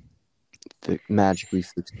magically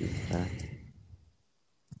fixed his back.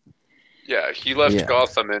 Yeah, he left Yeah.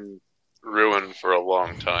 Gotham in ruin for a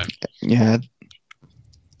long time. Yeah.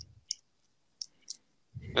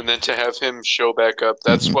 And then to have him show back up,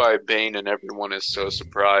 that's Mhm. why Bane and everyone is so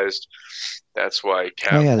surprised. That's why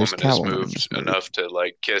Oh, yeah, there's Catwoman has Catwoman in moved this movie. enough to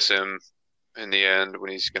like kiss him in the end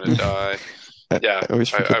when he's gonna die. Yeah, I always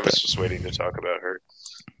forget I was that. just waiting to talk about her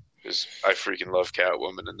because I freaking love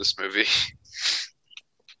Catwoman in this movie.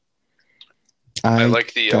 I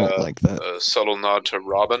like the don't like that. subtle nod to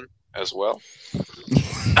Robin as well.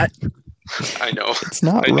 I know. It's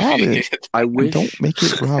not I knew you Robin. hated I wish Don't make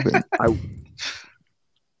it Robin.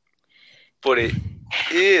 but it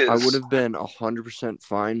is. I would have been 100%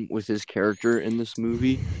 fine with his character in this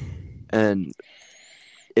movie, and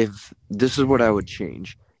if this is what I would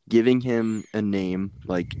change, giving him a name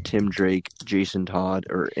like Tim Drake, Jason Todd,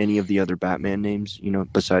 or any of the other Batman names,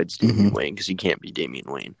 besides Damian Wayne, because he can't be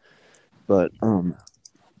Damian Wayne. But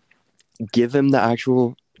give him the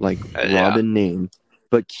actual Robin name,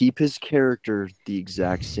 but keep his character the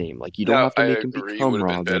exact same. Like, you don't have to make him become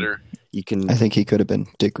Robin. Better. You can. I think he could have been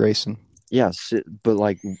Dick Grayson. Yes, but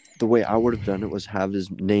like the way I would have done it was have his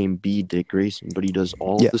name be Dick Grayson, but he does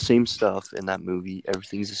all the same stuff in that movie.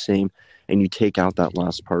 Everything's the same, and you take out that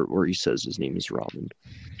last part where he says his name is Robin.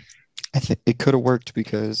 I think it could have worked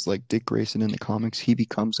because like Dick Grayson in the comics, he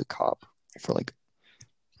becomes a cop for like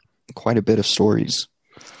quite a bit of stories.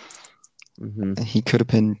 Mm-hmm. And he could have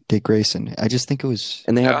been Dick Grayson. I just think it was,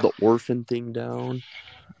 and they have the orphan thing down.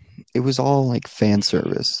 It was all like fan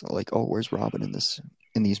service. Like, oh, where's Robin in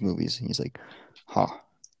these movies? And he's like,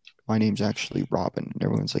 my name's actually Robin. And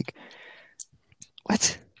everyone's like,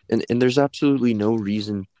 what? And there's absolutely no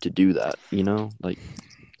reason to do that, like.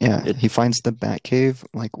 Yeah, he finds the Batcave.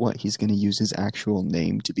 Like, what? He's going to use his actual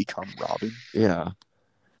name to become Robin? Yeah.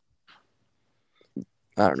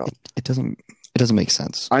 I don't know. It doesn't make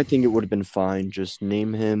sense. I think it would have been fine. Just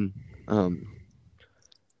name him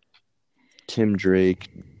Tim Drake,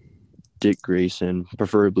 Dick Grayson,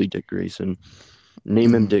 preferably Dick Grayson.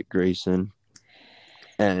 Name him Dick Grayson,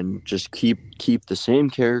 and just keep the same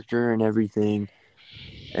character and everything,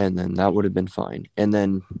 and then that would have been fine. And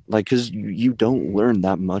then, like, because you don't learn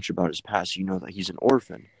that much about his past. You know that he's an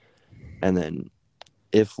orphan, and then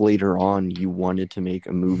if later on you wanted to make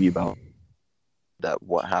a movie about that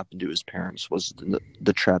what happened to his parents was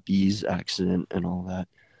the trapeze accident and all that.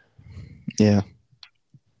 Yeah.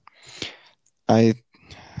 I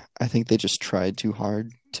think they just tried too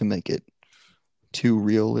hard to make it too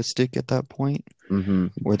realistic at that point,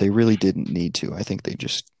 where they really didn't need to. I think they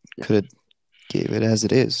just could have gave it as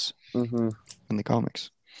it is in the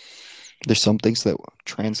comics. There's some things that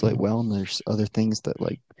translate well, and there's other things that,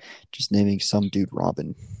 like, just naming some dude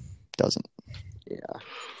Robin doesn't. Yeah.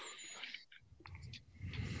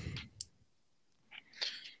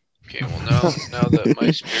 Okay, well, now that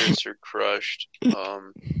my spirits are crushed,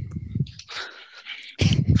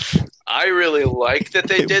 I really like that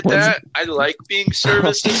they did that. I like being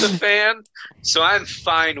serviced as a fan, so I'm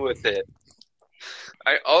fine with it.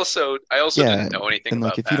 I also didn't know anything and,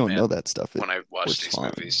 like, about if Batman you don't know that stuff, when I watched these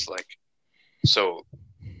fine. movies. Like, so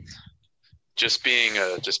just being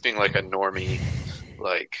like a normie,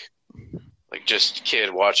 like just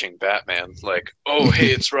kid watching Batman, like, oh hey,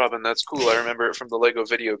 it's Robin, that's cool. I remember it from the Lego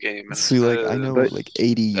video game. And, see, like, I know like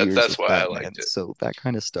 80 years. That's of why Batman, I liked it. So that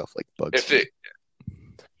kind of stuff like bugs me.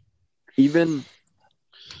 Even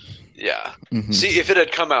See, if it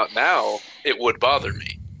had come out now, it would bother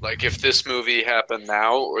me. Like, if this movie happened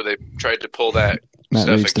now, or they tried to pull that Matt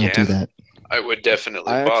stuff Reeves, again, don't do that. it would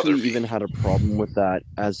definitely I bother actually me. even had a problem with that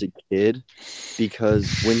as a kid,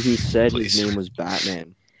 because when he said his name was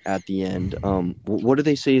Batman at the end, what do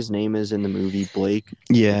they say his name is in the movie? Blake?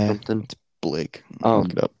 Yeah, something? it's Blake.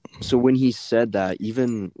 Look it up. So when he said that,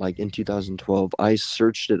 even like in 2012, I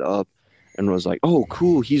searched it up and was like, "Oh,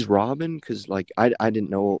 cool, he's Robin," because like I didn't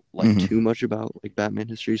know like too much about like Batman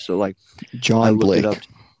history, so like John I looked Blake. it up to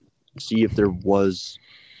see if there was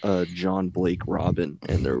John Blake Robin,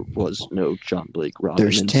 and there was no John Blake Robin.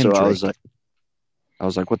 There's and Tim so Drake. I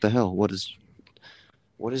was like, what the hell? What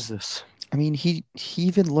is this? I mean, he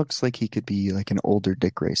even looks like he could be like an older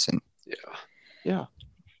Dick Grayson. Yeah.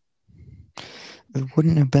 It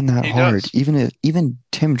wouldn't have been that He hard. does. Even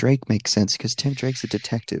Tim Drake makes sense because Tim Drake's a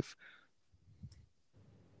detective.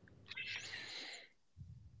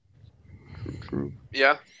 True.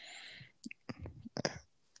 Yeah.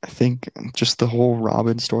 I think just the whole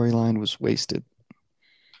Robin storyline was wasted.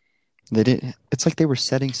 They didn't. It's like they were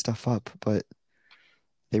setting stuff up, but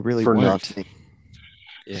they really For weren't. nothing.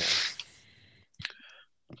 Yeah.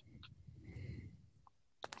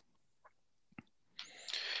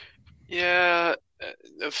 Yeah,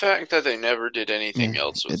 the fact that they never did anything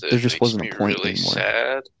else with there it just makes wasn't a me point really anymore.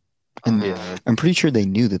 sad. And Yeah. I'm pretty sure they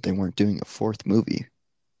knew that they weren't doing a fourth movie.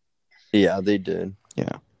 Yeah, they did.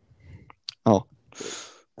 Yeah. Oh,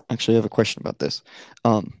 actually, I have a question about this.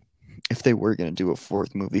 If they were going to do a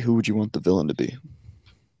fourth movie, who would you want the villain to be?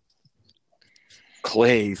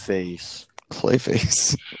 Clayface.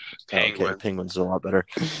 Clayface. Penguin. Okay, Penguin's a lot better.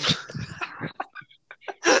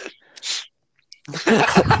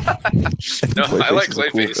 No, I like is a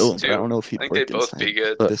cool Clayface villain, too. but I don't know if he'd I think work they'd both inside be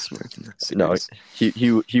good. this series. No,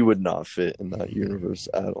 he would not fit in that universe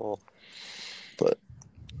at all. But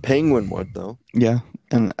Penguin would, though. Yeah,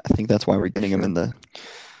 and I think that's why we're getting him in the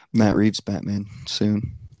Matt Reeves Batman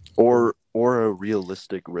soon. Or a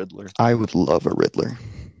realistic Riddler. I would love a Riddler.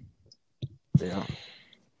 Yeah.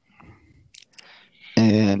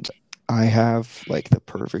 And I have like the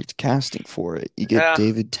perfect casting for it. You get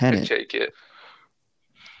David I'd Tennant. take it.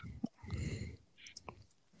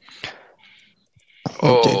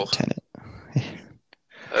 Oh, David Tennant.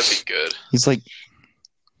 That'd be good. He's like,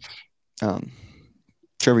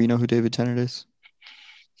 Trevor, you know who David Tennant is?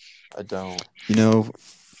 I don't. You know,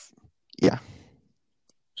 yeah.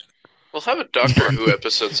 We'll have a Doctor Who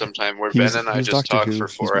episode sometime where Ben and I just talk for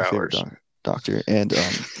 4 hours. Doctor, and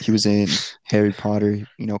he was in Harry Potter.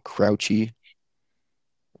 You know, Crouchy.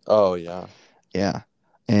 Oh yeah, yeah,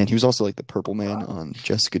 and he was also like the Purple Man on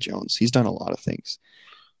Jessica Jones. He's done a lot of things.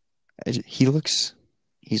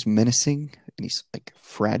 He's menacing and he's like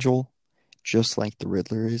fragile, just like the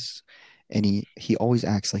Riddler is, and he always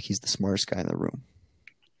acts like he's the smartest guy in the room.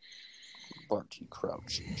 Barty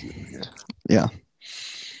Crouch Jr. Yeah.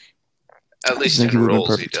 At least in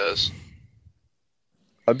roles he does.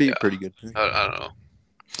 I'd be pretty good. I don't know.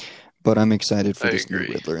 But I'm excited for this new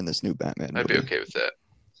Riddler and this new Batman movie. I'd be okay with that.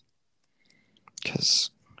 Because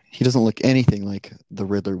he doesn't look anything like the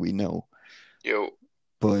Riddler we know. Yo.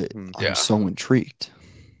 But I'm so intrigued.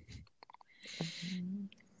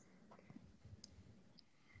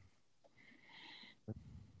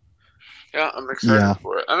 Yeah, I'm excited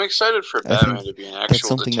for it. I'm excited for Batman to be an actual that's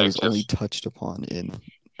something detective. that was only touched upon in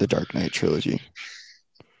the Dark Knight trilogy.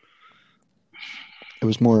 It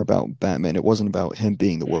was more about Batman. It wasn't about him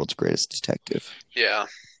being the world's greatest detective. Yeah.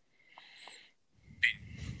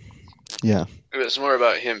 Yeah. It was more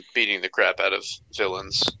about him beating the crap out of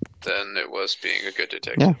villains than it was being a good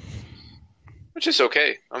detective. Yeah. Which is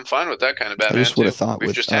okay. I'm fine with that kind of I Batman just would too. have thought We've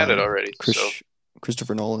with just had it already. So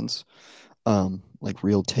Christopher Nolan's like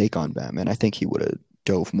real take on Batman, I think he would have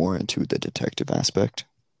dove more into the detective aspect.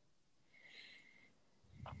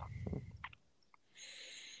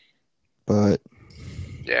 But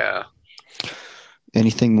yeah,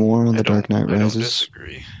 anything more on The Dark Knight I don't Rises?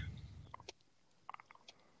 disagree.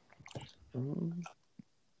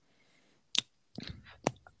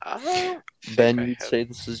 Ben, you'd say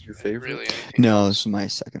this is your favorite? Really No, this is my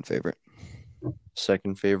second favorite.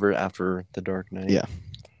 Second favorite after The Dark Knight? Yeah.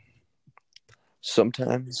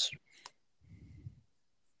 Sometimes,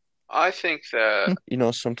 I think that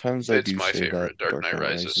sometimes I it's do my say favorite, that Dark Knight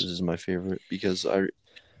Rises. is my favorite because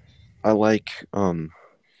I like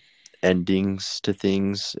endings to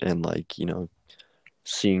things and like,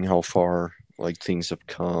 seeing how far like things have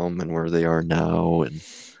come and where they are now, and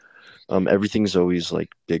everything's always like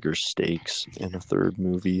bigger stakes in a third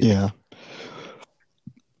movie. Yeah.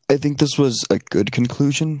 I think this was a good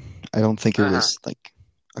conclusion. I don't think it was like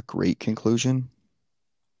a great conclusion.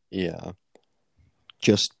 Yeah.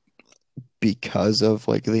 Just because of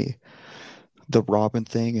like the Robin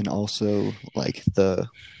thing, and also like the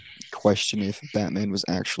question if Batman was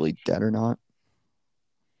actually dead or not.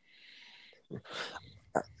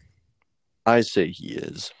 I say he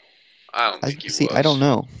is. I don't think he was. I don't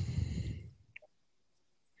know.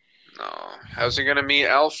 No. How's he gonna meet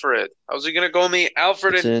Alfred? How's he gonna go meet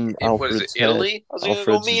Alfred in Alfred's what is it, Italy? How's he Alfred's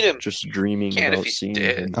gonna go meet him? Just dreaming Can't about if he's seeing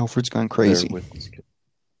dead. him. Alfred's gone crazy.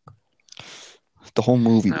 The whole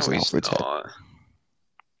movie was in Alfred's head.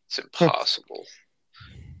 It's impossible.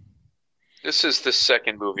 This is the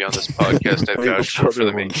second movie on this podcast I've vouched for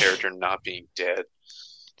the main character not being dead.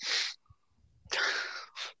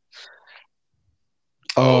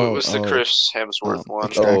 It was the Chris Hemsworth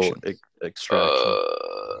one. Extraction.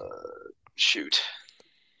 Shoot.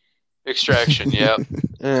 Extraction, yeah.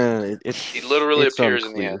 He literally appears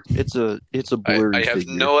in the end. It's a blurry I have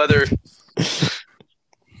figure. no other...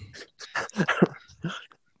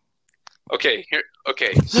 Okay,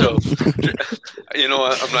 so you know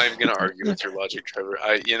what? I'm not even gonna argue with your logic, Trevor.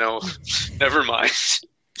 Never mind.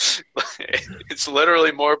 It's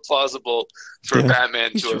literally more plausible for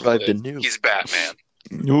Batman to have lived. He's Batman.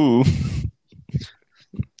 Ooh.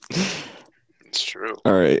 It's true.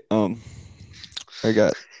 All right. I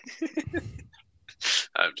got.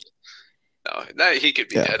 No, he could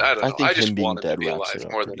be dead. I don't know. I just want him to be alive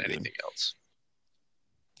more than anything good. else.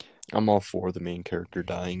 I'm all for the main character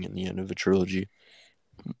dying in the end of a trilogy.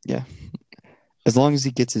 Yeah. As long as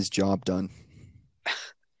he gets his job done.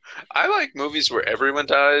 I like movies where everyone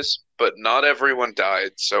dies, but not everyone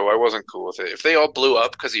died, so I wasn't cool with it. If they all blew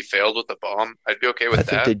up because he failed with the bomb, I'd be okay with that.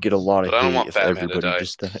 I think they'd get a lot of hate if Batman everybody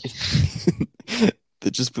just died.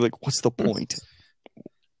 They'd just be like, what's the point?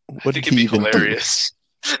 What did he even hilarious.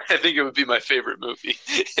 I think it would be my favorite movie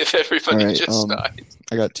if everybody just died.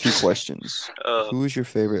 I got two questions. Who is your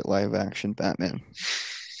favorite live-action Batman?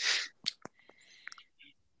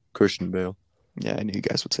 Christian Bale. Yeah, I knew you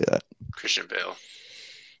guys would say that. Christian Bale.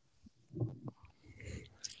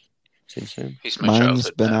 Same. He's my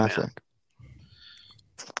childhood Ben Batman. Affleck.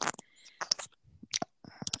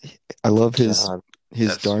 I love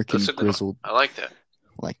his dark and grizzled. I like that.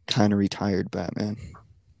 Like kind of retired Batman.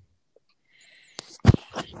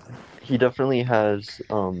 He definitely has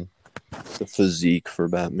the physique for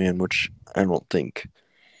Batman, which I don't think.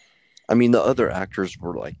 I mean, the other actors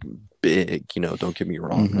were like big, don't get me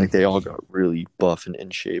wrong. Mm-hmm. Like they all got really buff and in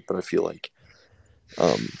shape, but I feel like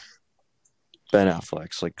Ben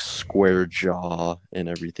Affleck's like square jaw and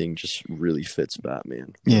everything just really fits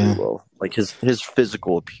Batman really well. Like his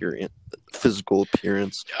physical appearance.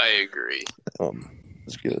 I agree.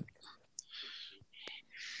 Is good.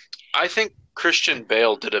 I think Christian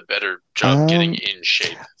Bale did a better job getting in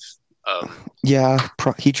shape. Yeah,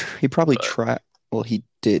 he probably tried. Well, he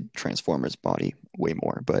did transform his body way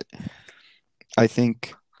more, but I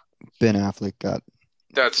think Ben Affleck got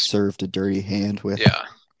served a dirty hand with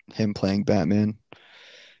him playing Batman,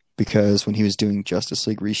 because when he was doing Justice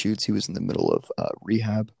League reshoots, he was in the middle of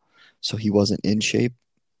rehab, so he wasn't in shape.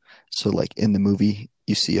 So, like in the movie,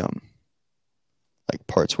 you see like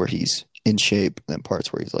parts where he's in shape, and then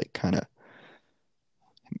parts where he's like kind of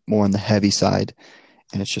more on the heavy side,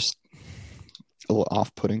 and it's just a little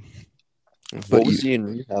off-putting. What was he in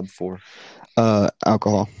rehab for?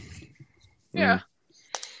 Alcohol. Yeah.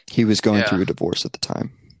 He was going through a divorce at the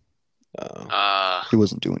time. He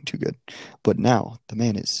wasn't doing too good. But now, the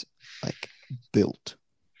man is, like, built.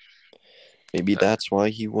 Maybe that's why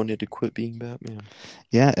he wanted to quit being Batman.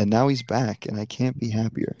 Yeah, and now he's back, and I can't be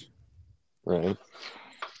happier. Right.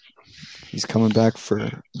 He's coming back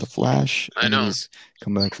for The Flash, I and know. he's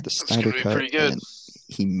coming back for the It's Snyder gonna be Cut, pretty good. and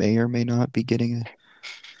he may or may not be getting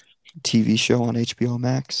a TV show on HBO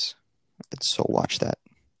Max. So watch that.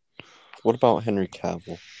 What about Henry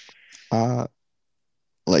Cavill?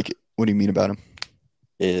 Like, what do you mean about him?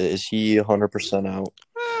 Is he 100% out?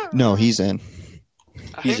 No, he's in.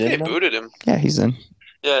 I He's think in they now? booted him. Yeah, he's in.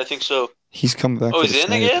 Yeah, I think so. He's coming back Oh, for he's the in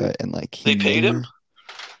Snyder again? Cut, and like They paid him?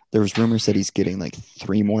 There was rumors that he's getting like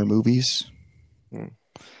 3 more movies,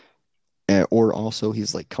 or also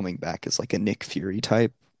he's like coming back as like a Nick Fury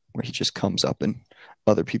type, where he just comes up in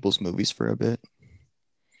other people's movies for a bit.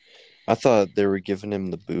 I thought they were giving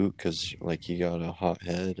him the boot because like he got a hot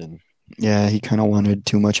head and Yeah, he kind of wanted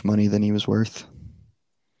too much money than he was worth.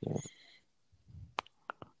 Yeah.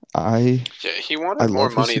 Yeah, he wanted I more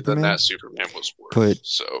love his money than Superman, that Superman was worth. but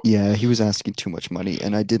So yeah, he was asking too much money,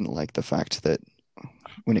 and I didn't like the fact that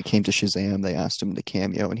when it came to Shazam, they asked him to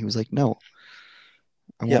cameo, and he was like, "No,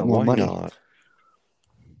 I yeah, want more why money." not?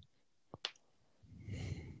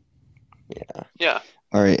 Yeah. yeah,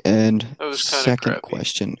 All right, and that was kind of second crappy.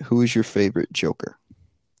 question: who is your favorite Joker?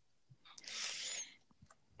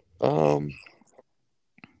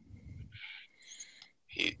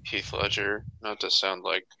 Heath Ledger. Not to sound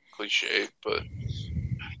like cliche, but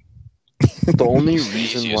The only He's the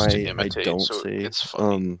reason easiest to why I imitate, don't so say it's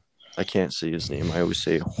funny. I can't say his name. I always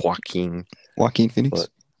say Joaquin, Joaquin Phoenix. but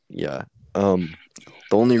yeah.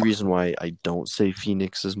 The only reason why I don't say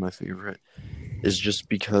Phoenix is my favorite is just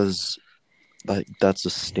because that's a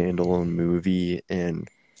standalone movie, and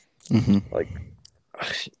like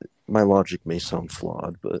my logic may sound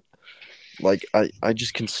flawed, but like I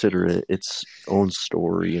just consider it its own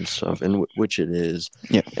story and stuff, and which it is,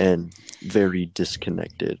 Yeah. and very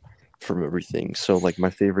disconnected from everything. So like my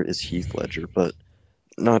favorite is Heath Ledger, but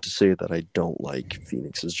not to say that I don't like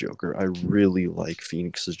Phoenix's Joker. I really like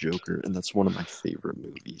Phoenix's Joker, and that's one of my favorite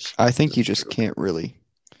movies. I think you is just Joker. can't really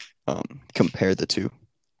compare the two.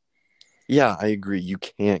 Yeah, I agree. You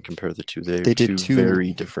can't compare the two. They're They did two two-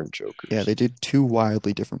 very different Jokers. Yeah, they did 2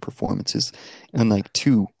 wildly different performances, and like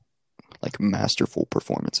 2 like masterful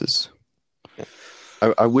performances.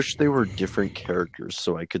 I wish they were different characters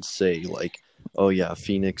so I could say like, oh yeah,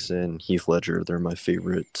 Phoenix and Heath Ledger, they're my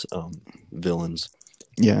favorite villains.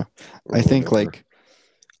 Yeah, or I think whatever.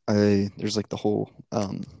 there's like the whole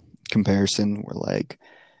comparison where like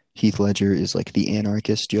Heath Ledger is like the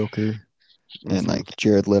anarchist Joker, and Mhm. like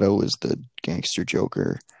Jared Leto is the gangster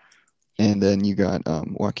Joker, and then you got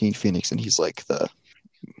Joaquin Phoenix, and he's like the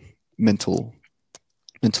mentally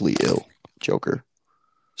ill Joker.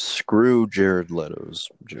 Screw Jared Leto's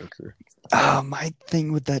Joker. My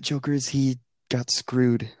thing with that Joker is he got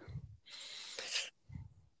screwed.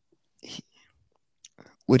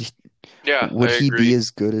 Would Yeah, I he agree. be as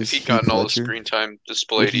good as If he'd Heath gotten all the Ledger? screen time Would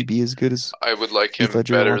displayed, he be as good as I would like him Heath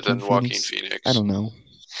Ledger or better Joaquin than Joaquin Phoenix? Phoenix. I don't know,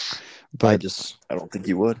 I but don't think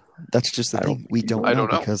he would. that's just the I don't thing. We think he don't would. I know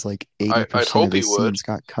don't know. because like I'd 80% hope of he his would. scenes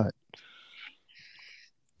got cut.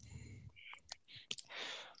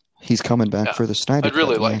 He's coming back Yeah. for the Snyder I'd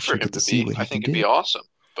really Cut. We like for actually him get to to see be. what I he think can it'd be do. awesome.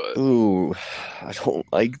 But Ooh, I don't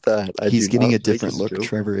like that. He's do getting not a like different his look, Joker.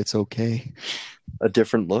 Trevor. It's okay. A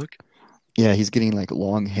different look? Yeah, he's getting like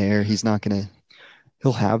long hair. He's not gonna.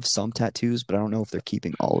 He'll have some tattoos, but I don't know if they're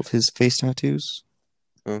keeping all of his face tattoos.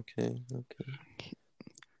 Okay.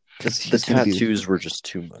 Because The tattoos were just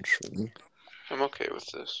too much for me. I'm okay with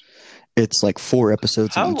this. It's like 4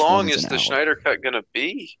 episodes. How and each long one is an the hour. Schneider Cut gonna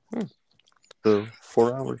be? So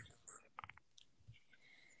 4 hours.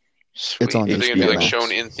 Sweet. It's on Are they gonna be HBO like Max.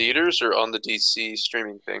 shown in theaters or on the DC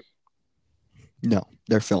streaming thing? No,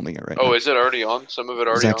 they're filming it right Oh, now. is it already on? Some of it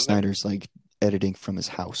already Zack on Snyder's like editing from his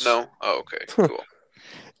house. there? No. Oh, okay. Cool.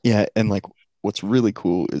 Yeah, and like what's really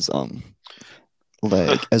cool is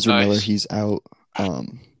like Ezra Nice. Miller, he's out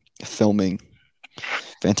filming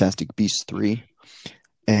Fantastic Beasts 3,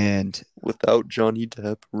 and Without Johnny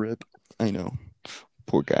Depp, rip. I know,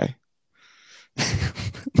 poor guy.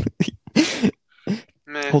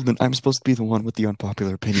 Meh. Holden, I'm supposed to be the one with the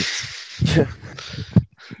unpopular opinions.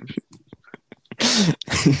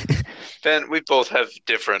 Ben, we both have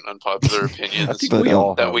different unpopular I opinions think But, we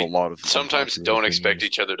all that have we a lot of sometimes unpopular don't expect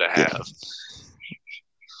opinions. each other to Yeah. have.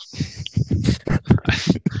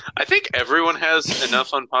 I think everyone has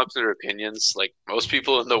enough unpopular opinions, like most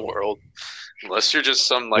people in the world, unless you're just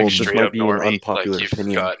some like Well, this straight might up be an normie, unpopular like you've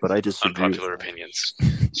opinion, got but I disagree with unpopular that. opinions.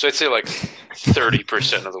 So I'd say like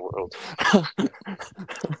 30% of the world.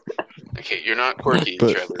 Okay, you're not quirky,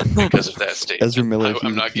 But- Trevor, because of that statement. Ezra Miller,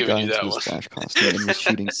 I'm not he giving got you into that his one. Flash costume and was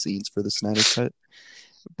shooting scenes for the Snyder Cut,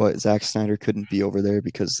 but Zack Snyder couldn't be over there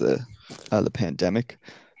because the pandemic.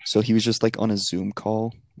 So he was just like on a Zoom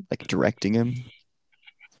call, like directing him.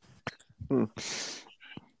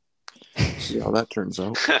 See how that turns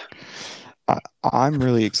out. I'm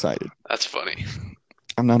really excited. That's funny.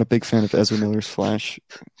 I'm not a big fan of Ezra Miller's Flash.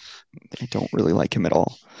 I don't really like him at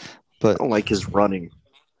all. But I don't like his running.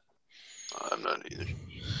 I'm not either.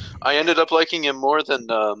 I ended up liking him more than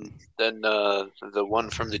the one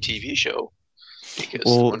from the TV show, because the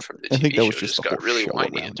Well, one from the I think TV that was show just just the got whole really show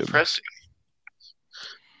whiny around and him. depressing.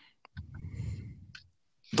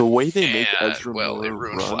 The way they make And, Ezra well, it Miller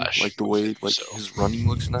ruined run, Flash like the for way me, like so. his running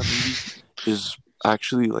looks in that movie, is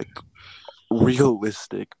actually like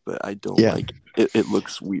realistic. But I don't Yeah. like it. It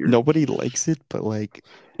looks weird. nobody likes it, but like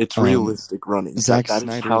It's realistic running. Zack That is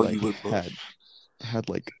Snyder how like you would look. had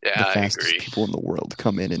like Yeah, the I fastest agree. people in the world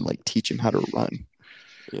come in and like teach him how to run.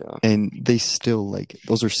 Yeah. And they still like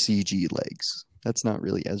those are CG legs. That's not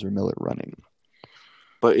really Ezra Miller running.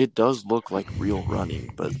 But it does look like real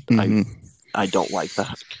running. But Mhm. I don't like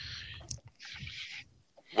that.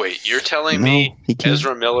 Wait, you're telling No, me he can't.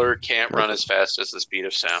 Ezra Miller can't run as fast as the speed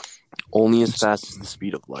of sound? Only as fast as the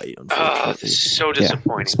speed of light. Oh, Unfortunately. this is so Yeah,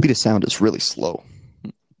 disappointing. speed of sound is really slow.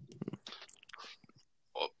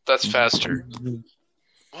 Well, that's faster.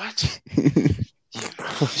 What?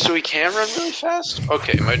 So he can run really fast?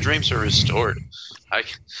 Okay, my dreams are restored. I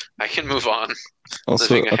can move on,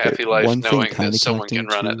 Also, living a okay, happy life one thing knowing kinda that someone can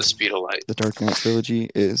connecting run at to the speed of light. the Dark Knight trilogy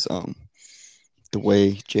is the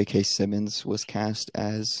way J.K. Simmons was cast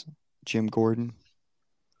as Jim Gordon.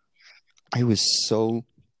 I was so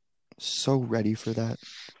ready for that.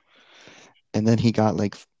 And then he got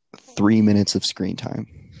like 3 minutes of screen time.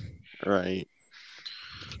 Right.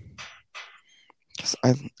 'Cause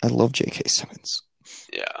I love J.K. Simmons.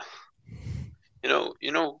 Yeah.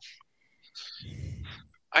 You know,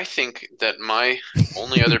 I think that my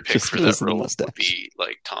only other pick Just for because that of the role mustache. would be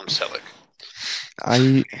like Tom Selleck.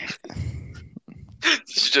 I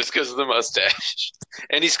Just because of the mustache.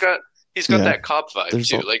 And he's got Yeah. that cop vibe There's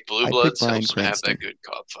too. a- Like Blue I pick Bloods Bryan helps him have Cranston. that good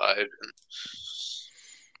cop vibe. And,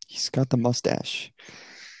 he's got the mustache.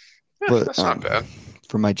 yeah, But that's not bad.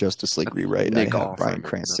 for my Justice League rewrite, Nick I have Bryan Offerman,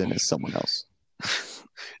 Cranston though. as someone else.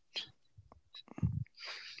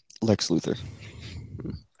 Lex Luthor.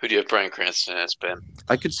 Who do you have Bryan Cranston as, Ben?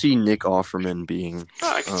 I could see Nick Offerman being.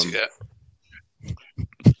 Oh, I can see that.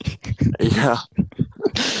 Yeah.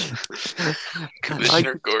 Commissioner I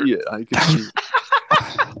could Gordon. see it. I could see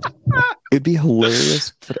it. It'd be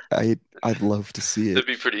hilarious, but I'd love to see it. That'd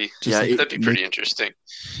be pretty. Just Yeah, like That'd be pretty Nick, interesting.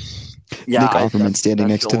 Yeah, Nick I- Offerman that's- standing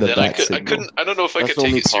that's next to the only- Then I bat could. I signal. couldn't. I don't know if I That's could the take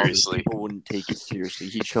only it problem. seriously. People wouldn't take it seriously.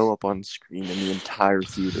 He'd show up on screen and the entire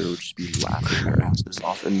theater would just be laughing their asses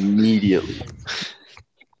off immediately.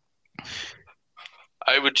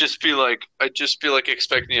 I'd just be like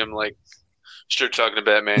expecting him like start talking to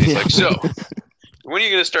Batman. He's like, so when are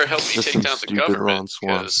you gonna start helping me Just take some down the stupid Ron government?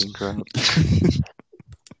 'Cause- Swanson crap.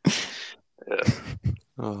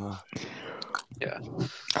 yeah.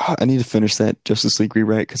 I need to finish that Justice League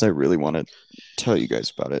rewrite because I really want to tell you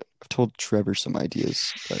guys about it. I've told Trevor some ideas,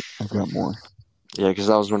 but I've got more. Yeah, because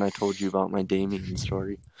that was when I told you about my Damien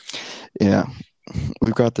story. Yeah.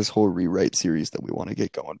 We've got this whole rewrite series that we want to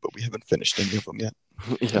get going, but we haven't finished any of them yet.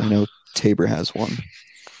 I Yeah. know Tabor has one.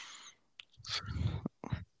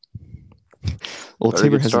 Well, Better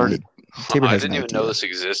Tabor get has started. Tabor I has didn't an even know idea. this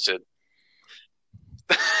existed.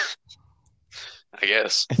 I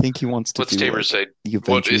guess. I think he wants to What's do Tabor like, say? the Avengers,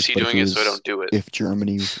 What is he but if doing it so I was- don't do it? if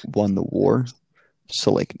Germany won the war.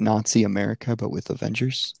 So like Nazi America, but with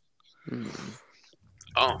Avengers.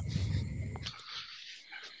 Oh.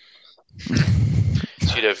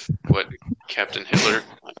 So you'd have what? Captain Hitler?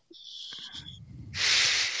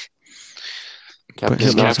 Captain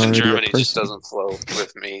Hitler's Captain already a Germany just person. doesn't flow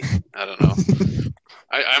with me. I don't know.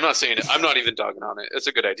 I'm not saying it. I'm not even dogging on it. It's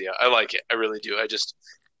a good idea. I like it. I really do.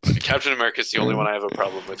 Captain America is the only one I have a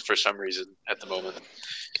problem with for some reason at the moment.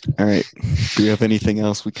 All right. Do you have anything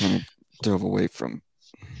else? We kind of dove away from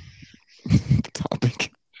the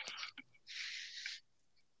topic.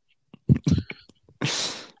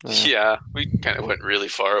 Yeah, we kind of went really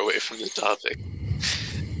far away from the topic.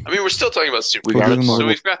 I mean, we're still talking about We Superman, gotta give him a so little-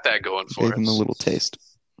 we've got that going for Gave him a us. little taste.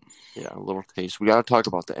 Yeah, a little taste. We gotta talk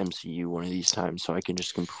about the MCU one of these times so I can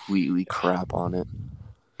just completely crap on it.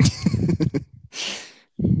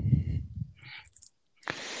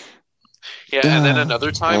 Yeah, and then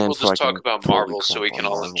another time And we'll so I just talk can about totally Marvel so crap we on can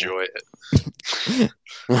all Marvel. enjoy it.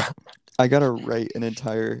 I gotta write an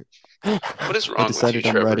entire What is I wrong with you, decided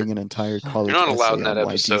I'm Trevor? writing an entire college You're not allowed essay in that on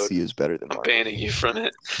why episode. DC is better than I'm Marvel. banning you from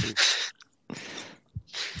it.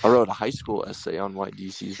 I wrote a high school essay on why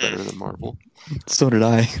DC is better than Marvel. So did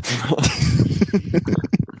I.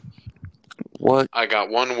 What? I got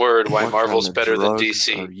one word why what Marvel's kind of better than drugs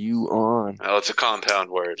DC. Are you on? Well, it's a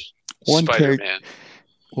compound word. One Spider-Man.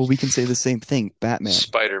 Well, we can say the same thing. Batman.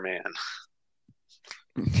 Spider-Man.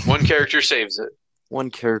 One character saves it.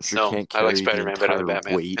 One character No, can't I carry like Spider-Man the better entire than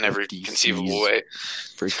Batman weight in every of DC's conceivable way.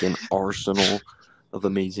 freaking arsenal of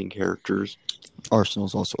amazing characters.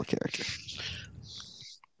 Arsenal's also a character.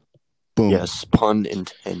 Boom. Yes, pun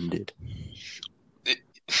intended.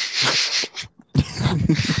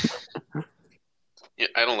 Yeah,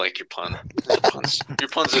 I don't like your pun. Your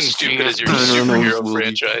pun's as stupid as your superhero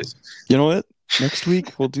franchise. You know what? Next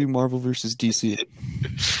week we'll do Marvel versus DC.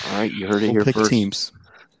 All right, you heard it We'll here pick first. teams.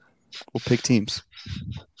 We'll pick teams.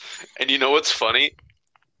 And you know what's funny?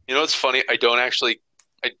 I don't actually.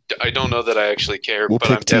 I don't know that I actually care, We'll but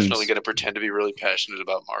pick I'm definitely teams. going to pretend to be really passionate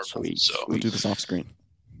about Marvel. Sweet. So We'll do this off screen.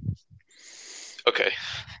 okay.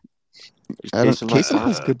 Casey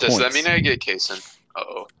has good Does points. that mean I get Kaysen?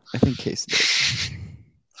 Uh-oh. I think Casey does.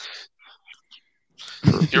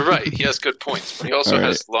 You're right. He has good points, but he also All right.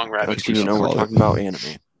 has long rabbit Actually, trails. we're Call it. talking about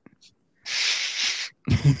anime.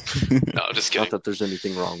 No, just Not kidding. that there's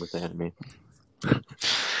anything wrong with anime.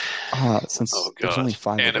 Since Oh, there's God. only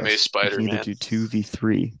 5 Anime of us, we Spider-Man. can either do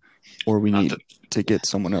 2v3, or we Not need the- to get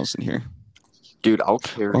someone else in here. Dude, I'll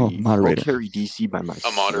carry. Oh, moderator. I'll carry DC by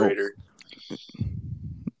myself. A moderator.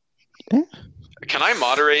 Eh? Can I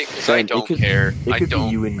moderate? Because I Fine, it don't could- care. It I could don't.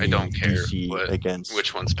 be you and me I don't care DC against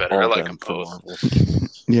which one's better. all I like them them for both. Marvel.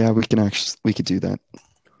 Yeah, we could do that.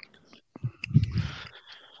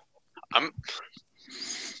 I'm gonna.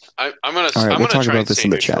 All right, I'm we'll gonna talk try about and this stay in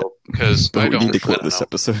the chat. neutral because But I we don't. need to I quit don't this know.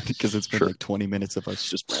 episode because it's been Sure. like 20 minutes of us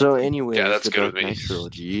just. So, anyway, Yeah, that's the good Dark with me. Knight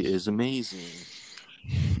trilogy is amazing.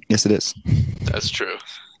 Yes, it is. That's true.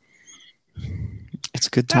 It's a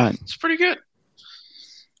good Yeah, time. it's pretty good.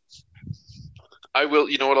 I will.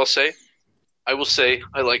 You know what I'll say? I will say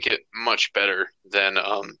I like it much better than.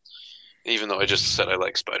 Even though I just said I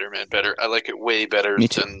like Spider-Man better, I like it way better Me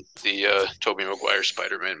too. than the Tobey Maguire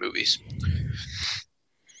Spider-Man movies.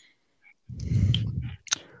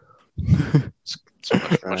 It's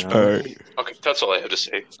much better. All right, Okay, that's all I have to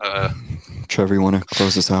say. Trevor, you want to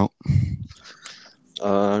close us out?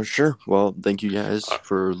 Sure. Well, thank you guys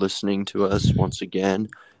for listening to us once again.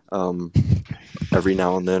 Every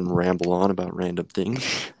now and then ramble on about random things.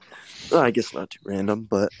 Well, I guess not too random,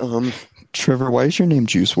 but Trevor, why is your name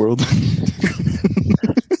Juice World?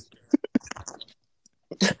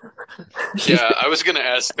 Yeah, I was gonna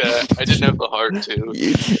ask that. I didn't have the heart to.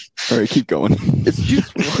 All right, keep going. it's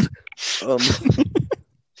just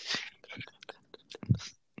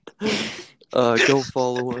go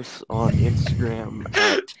follow us on Instagram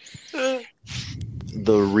at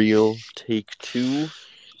The Real Take Two,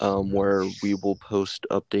 where we will post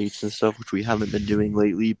updates and stuff, which we haven't been doing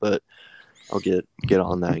lately, but I'll get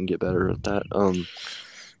on that and get better at that.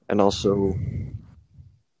 And also,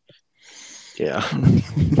 yeah, took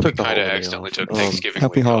the Kind of holiday accidentally off. took Thanksgiving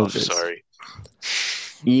Happy week off. holidays. Sorry.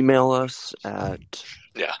 Email us at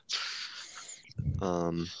Yeah.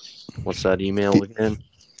 what's that email again?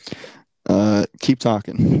 Keep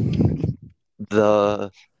talking.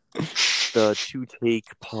 The Two Take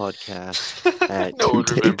Podcast at No one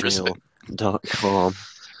remembers it. gmail.com.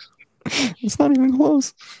 It's not even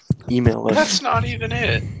close. Email us. That's not even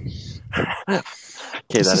it. Okay,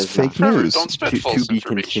 This that is is fake Trevor, news. don't spend to false be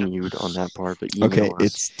information. continued on that part, but email Okay, us.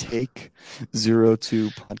 it's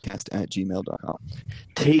take02podcast@gmail.com.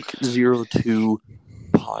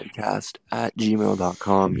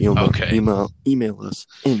 take02podcast@gmail.com. Okay. Email us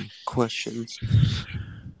any questions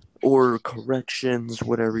or corrections,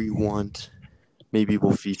 whatever you want. Maybe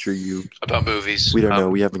we'll feature you. About movies. We don't know.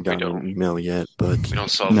 We haven't gotten don't. an email yet, but We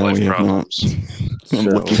don't solve No, life we have problems. I'm so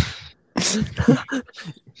looking.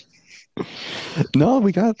 No,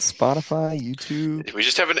 we got Spotify, YouTube, We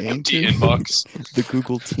just have an empty Anchor. inbox. the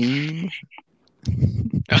Google team,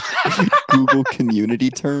 Google community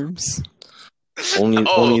terms. only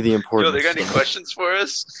the Yo, important they got any stuff. questions for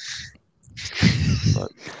us? All All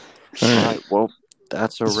right. right, well,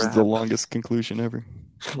 that's a This is wrap. the longest conclusion ever.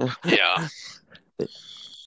 Yeah.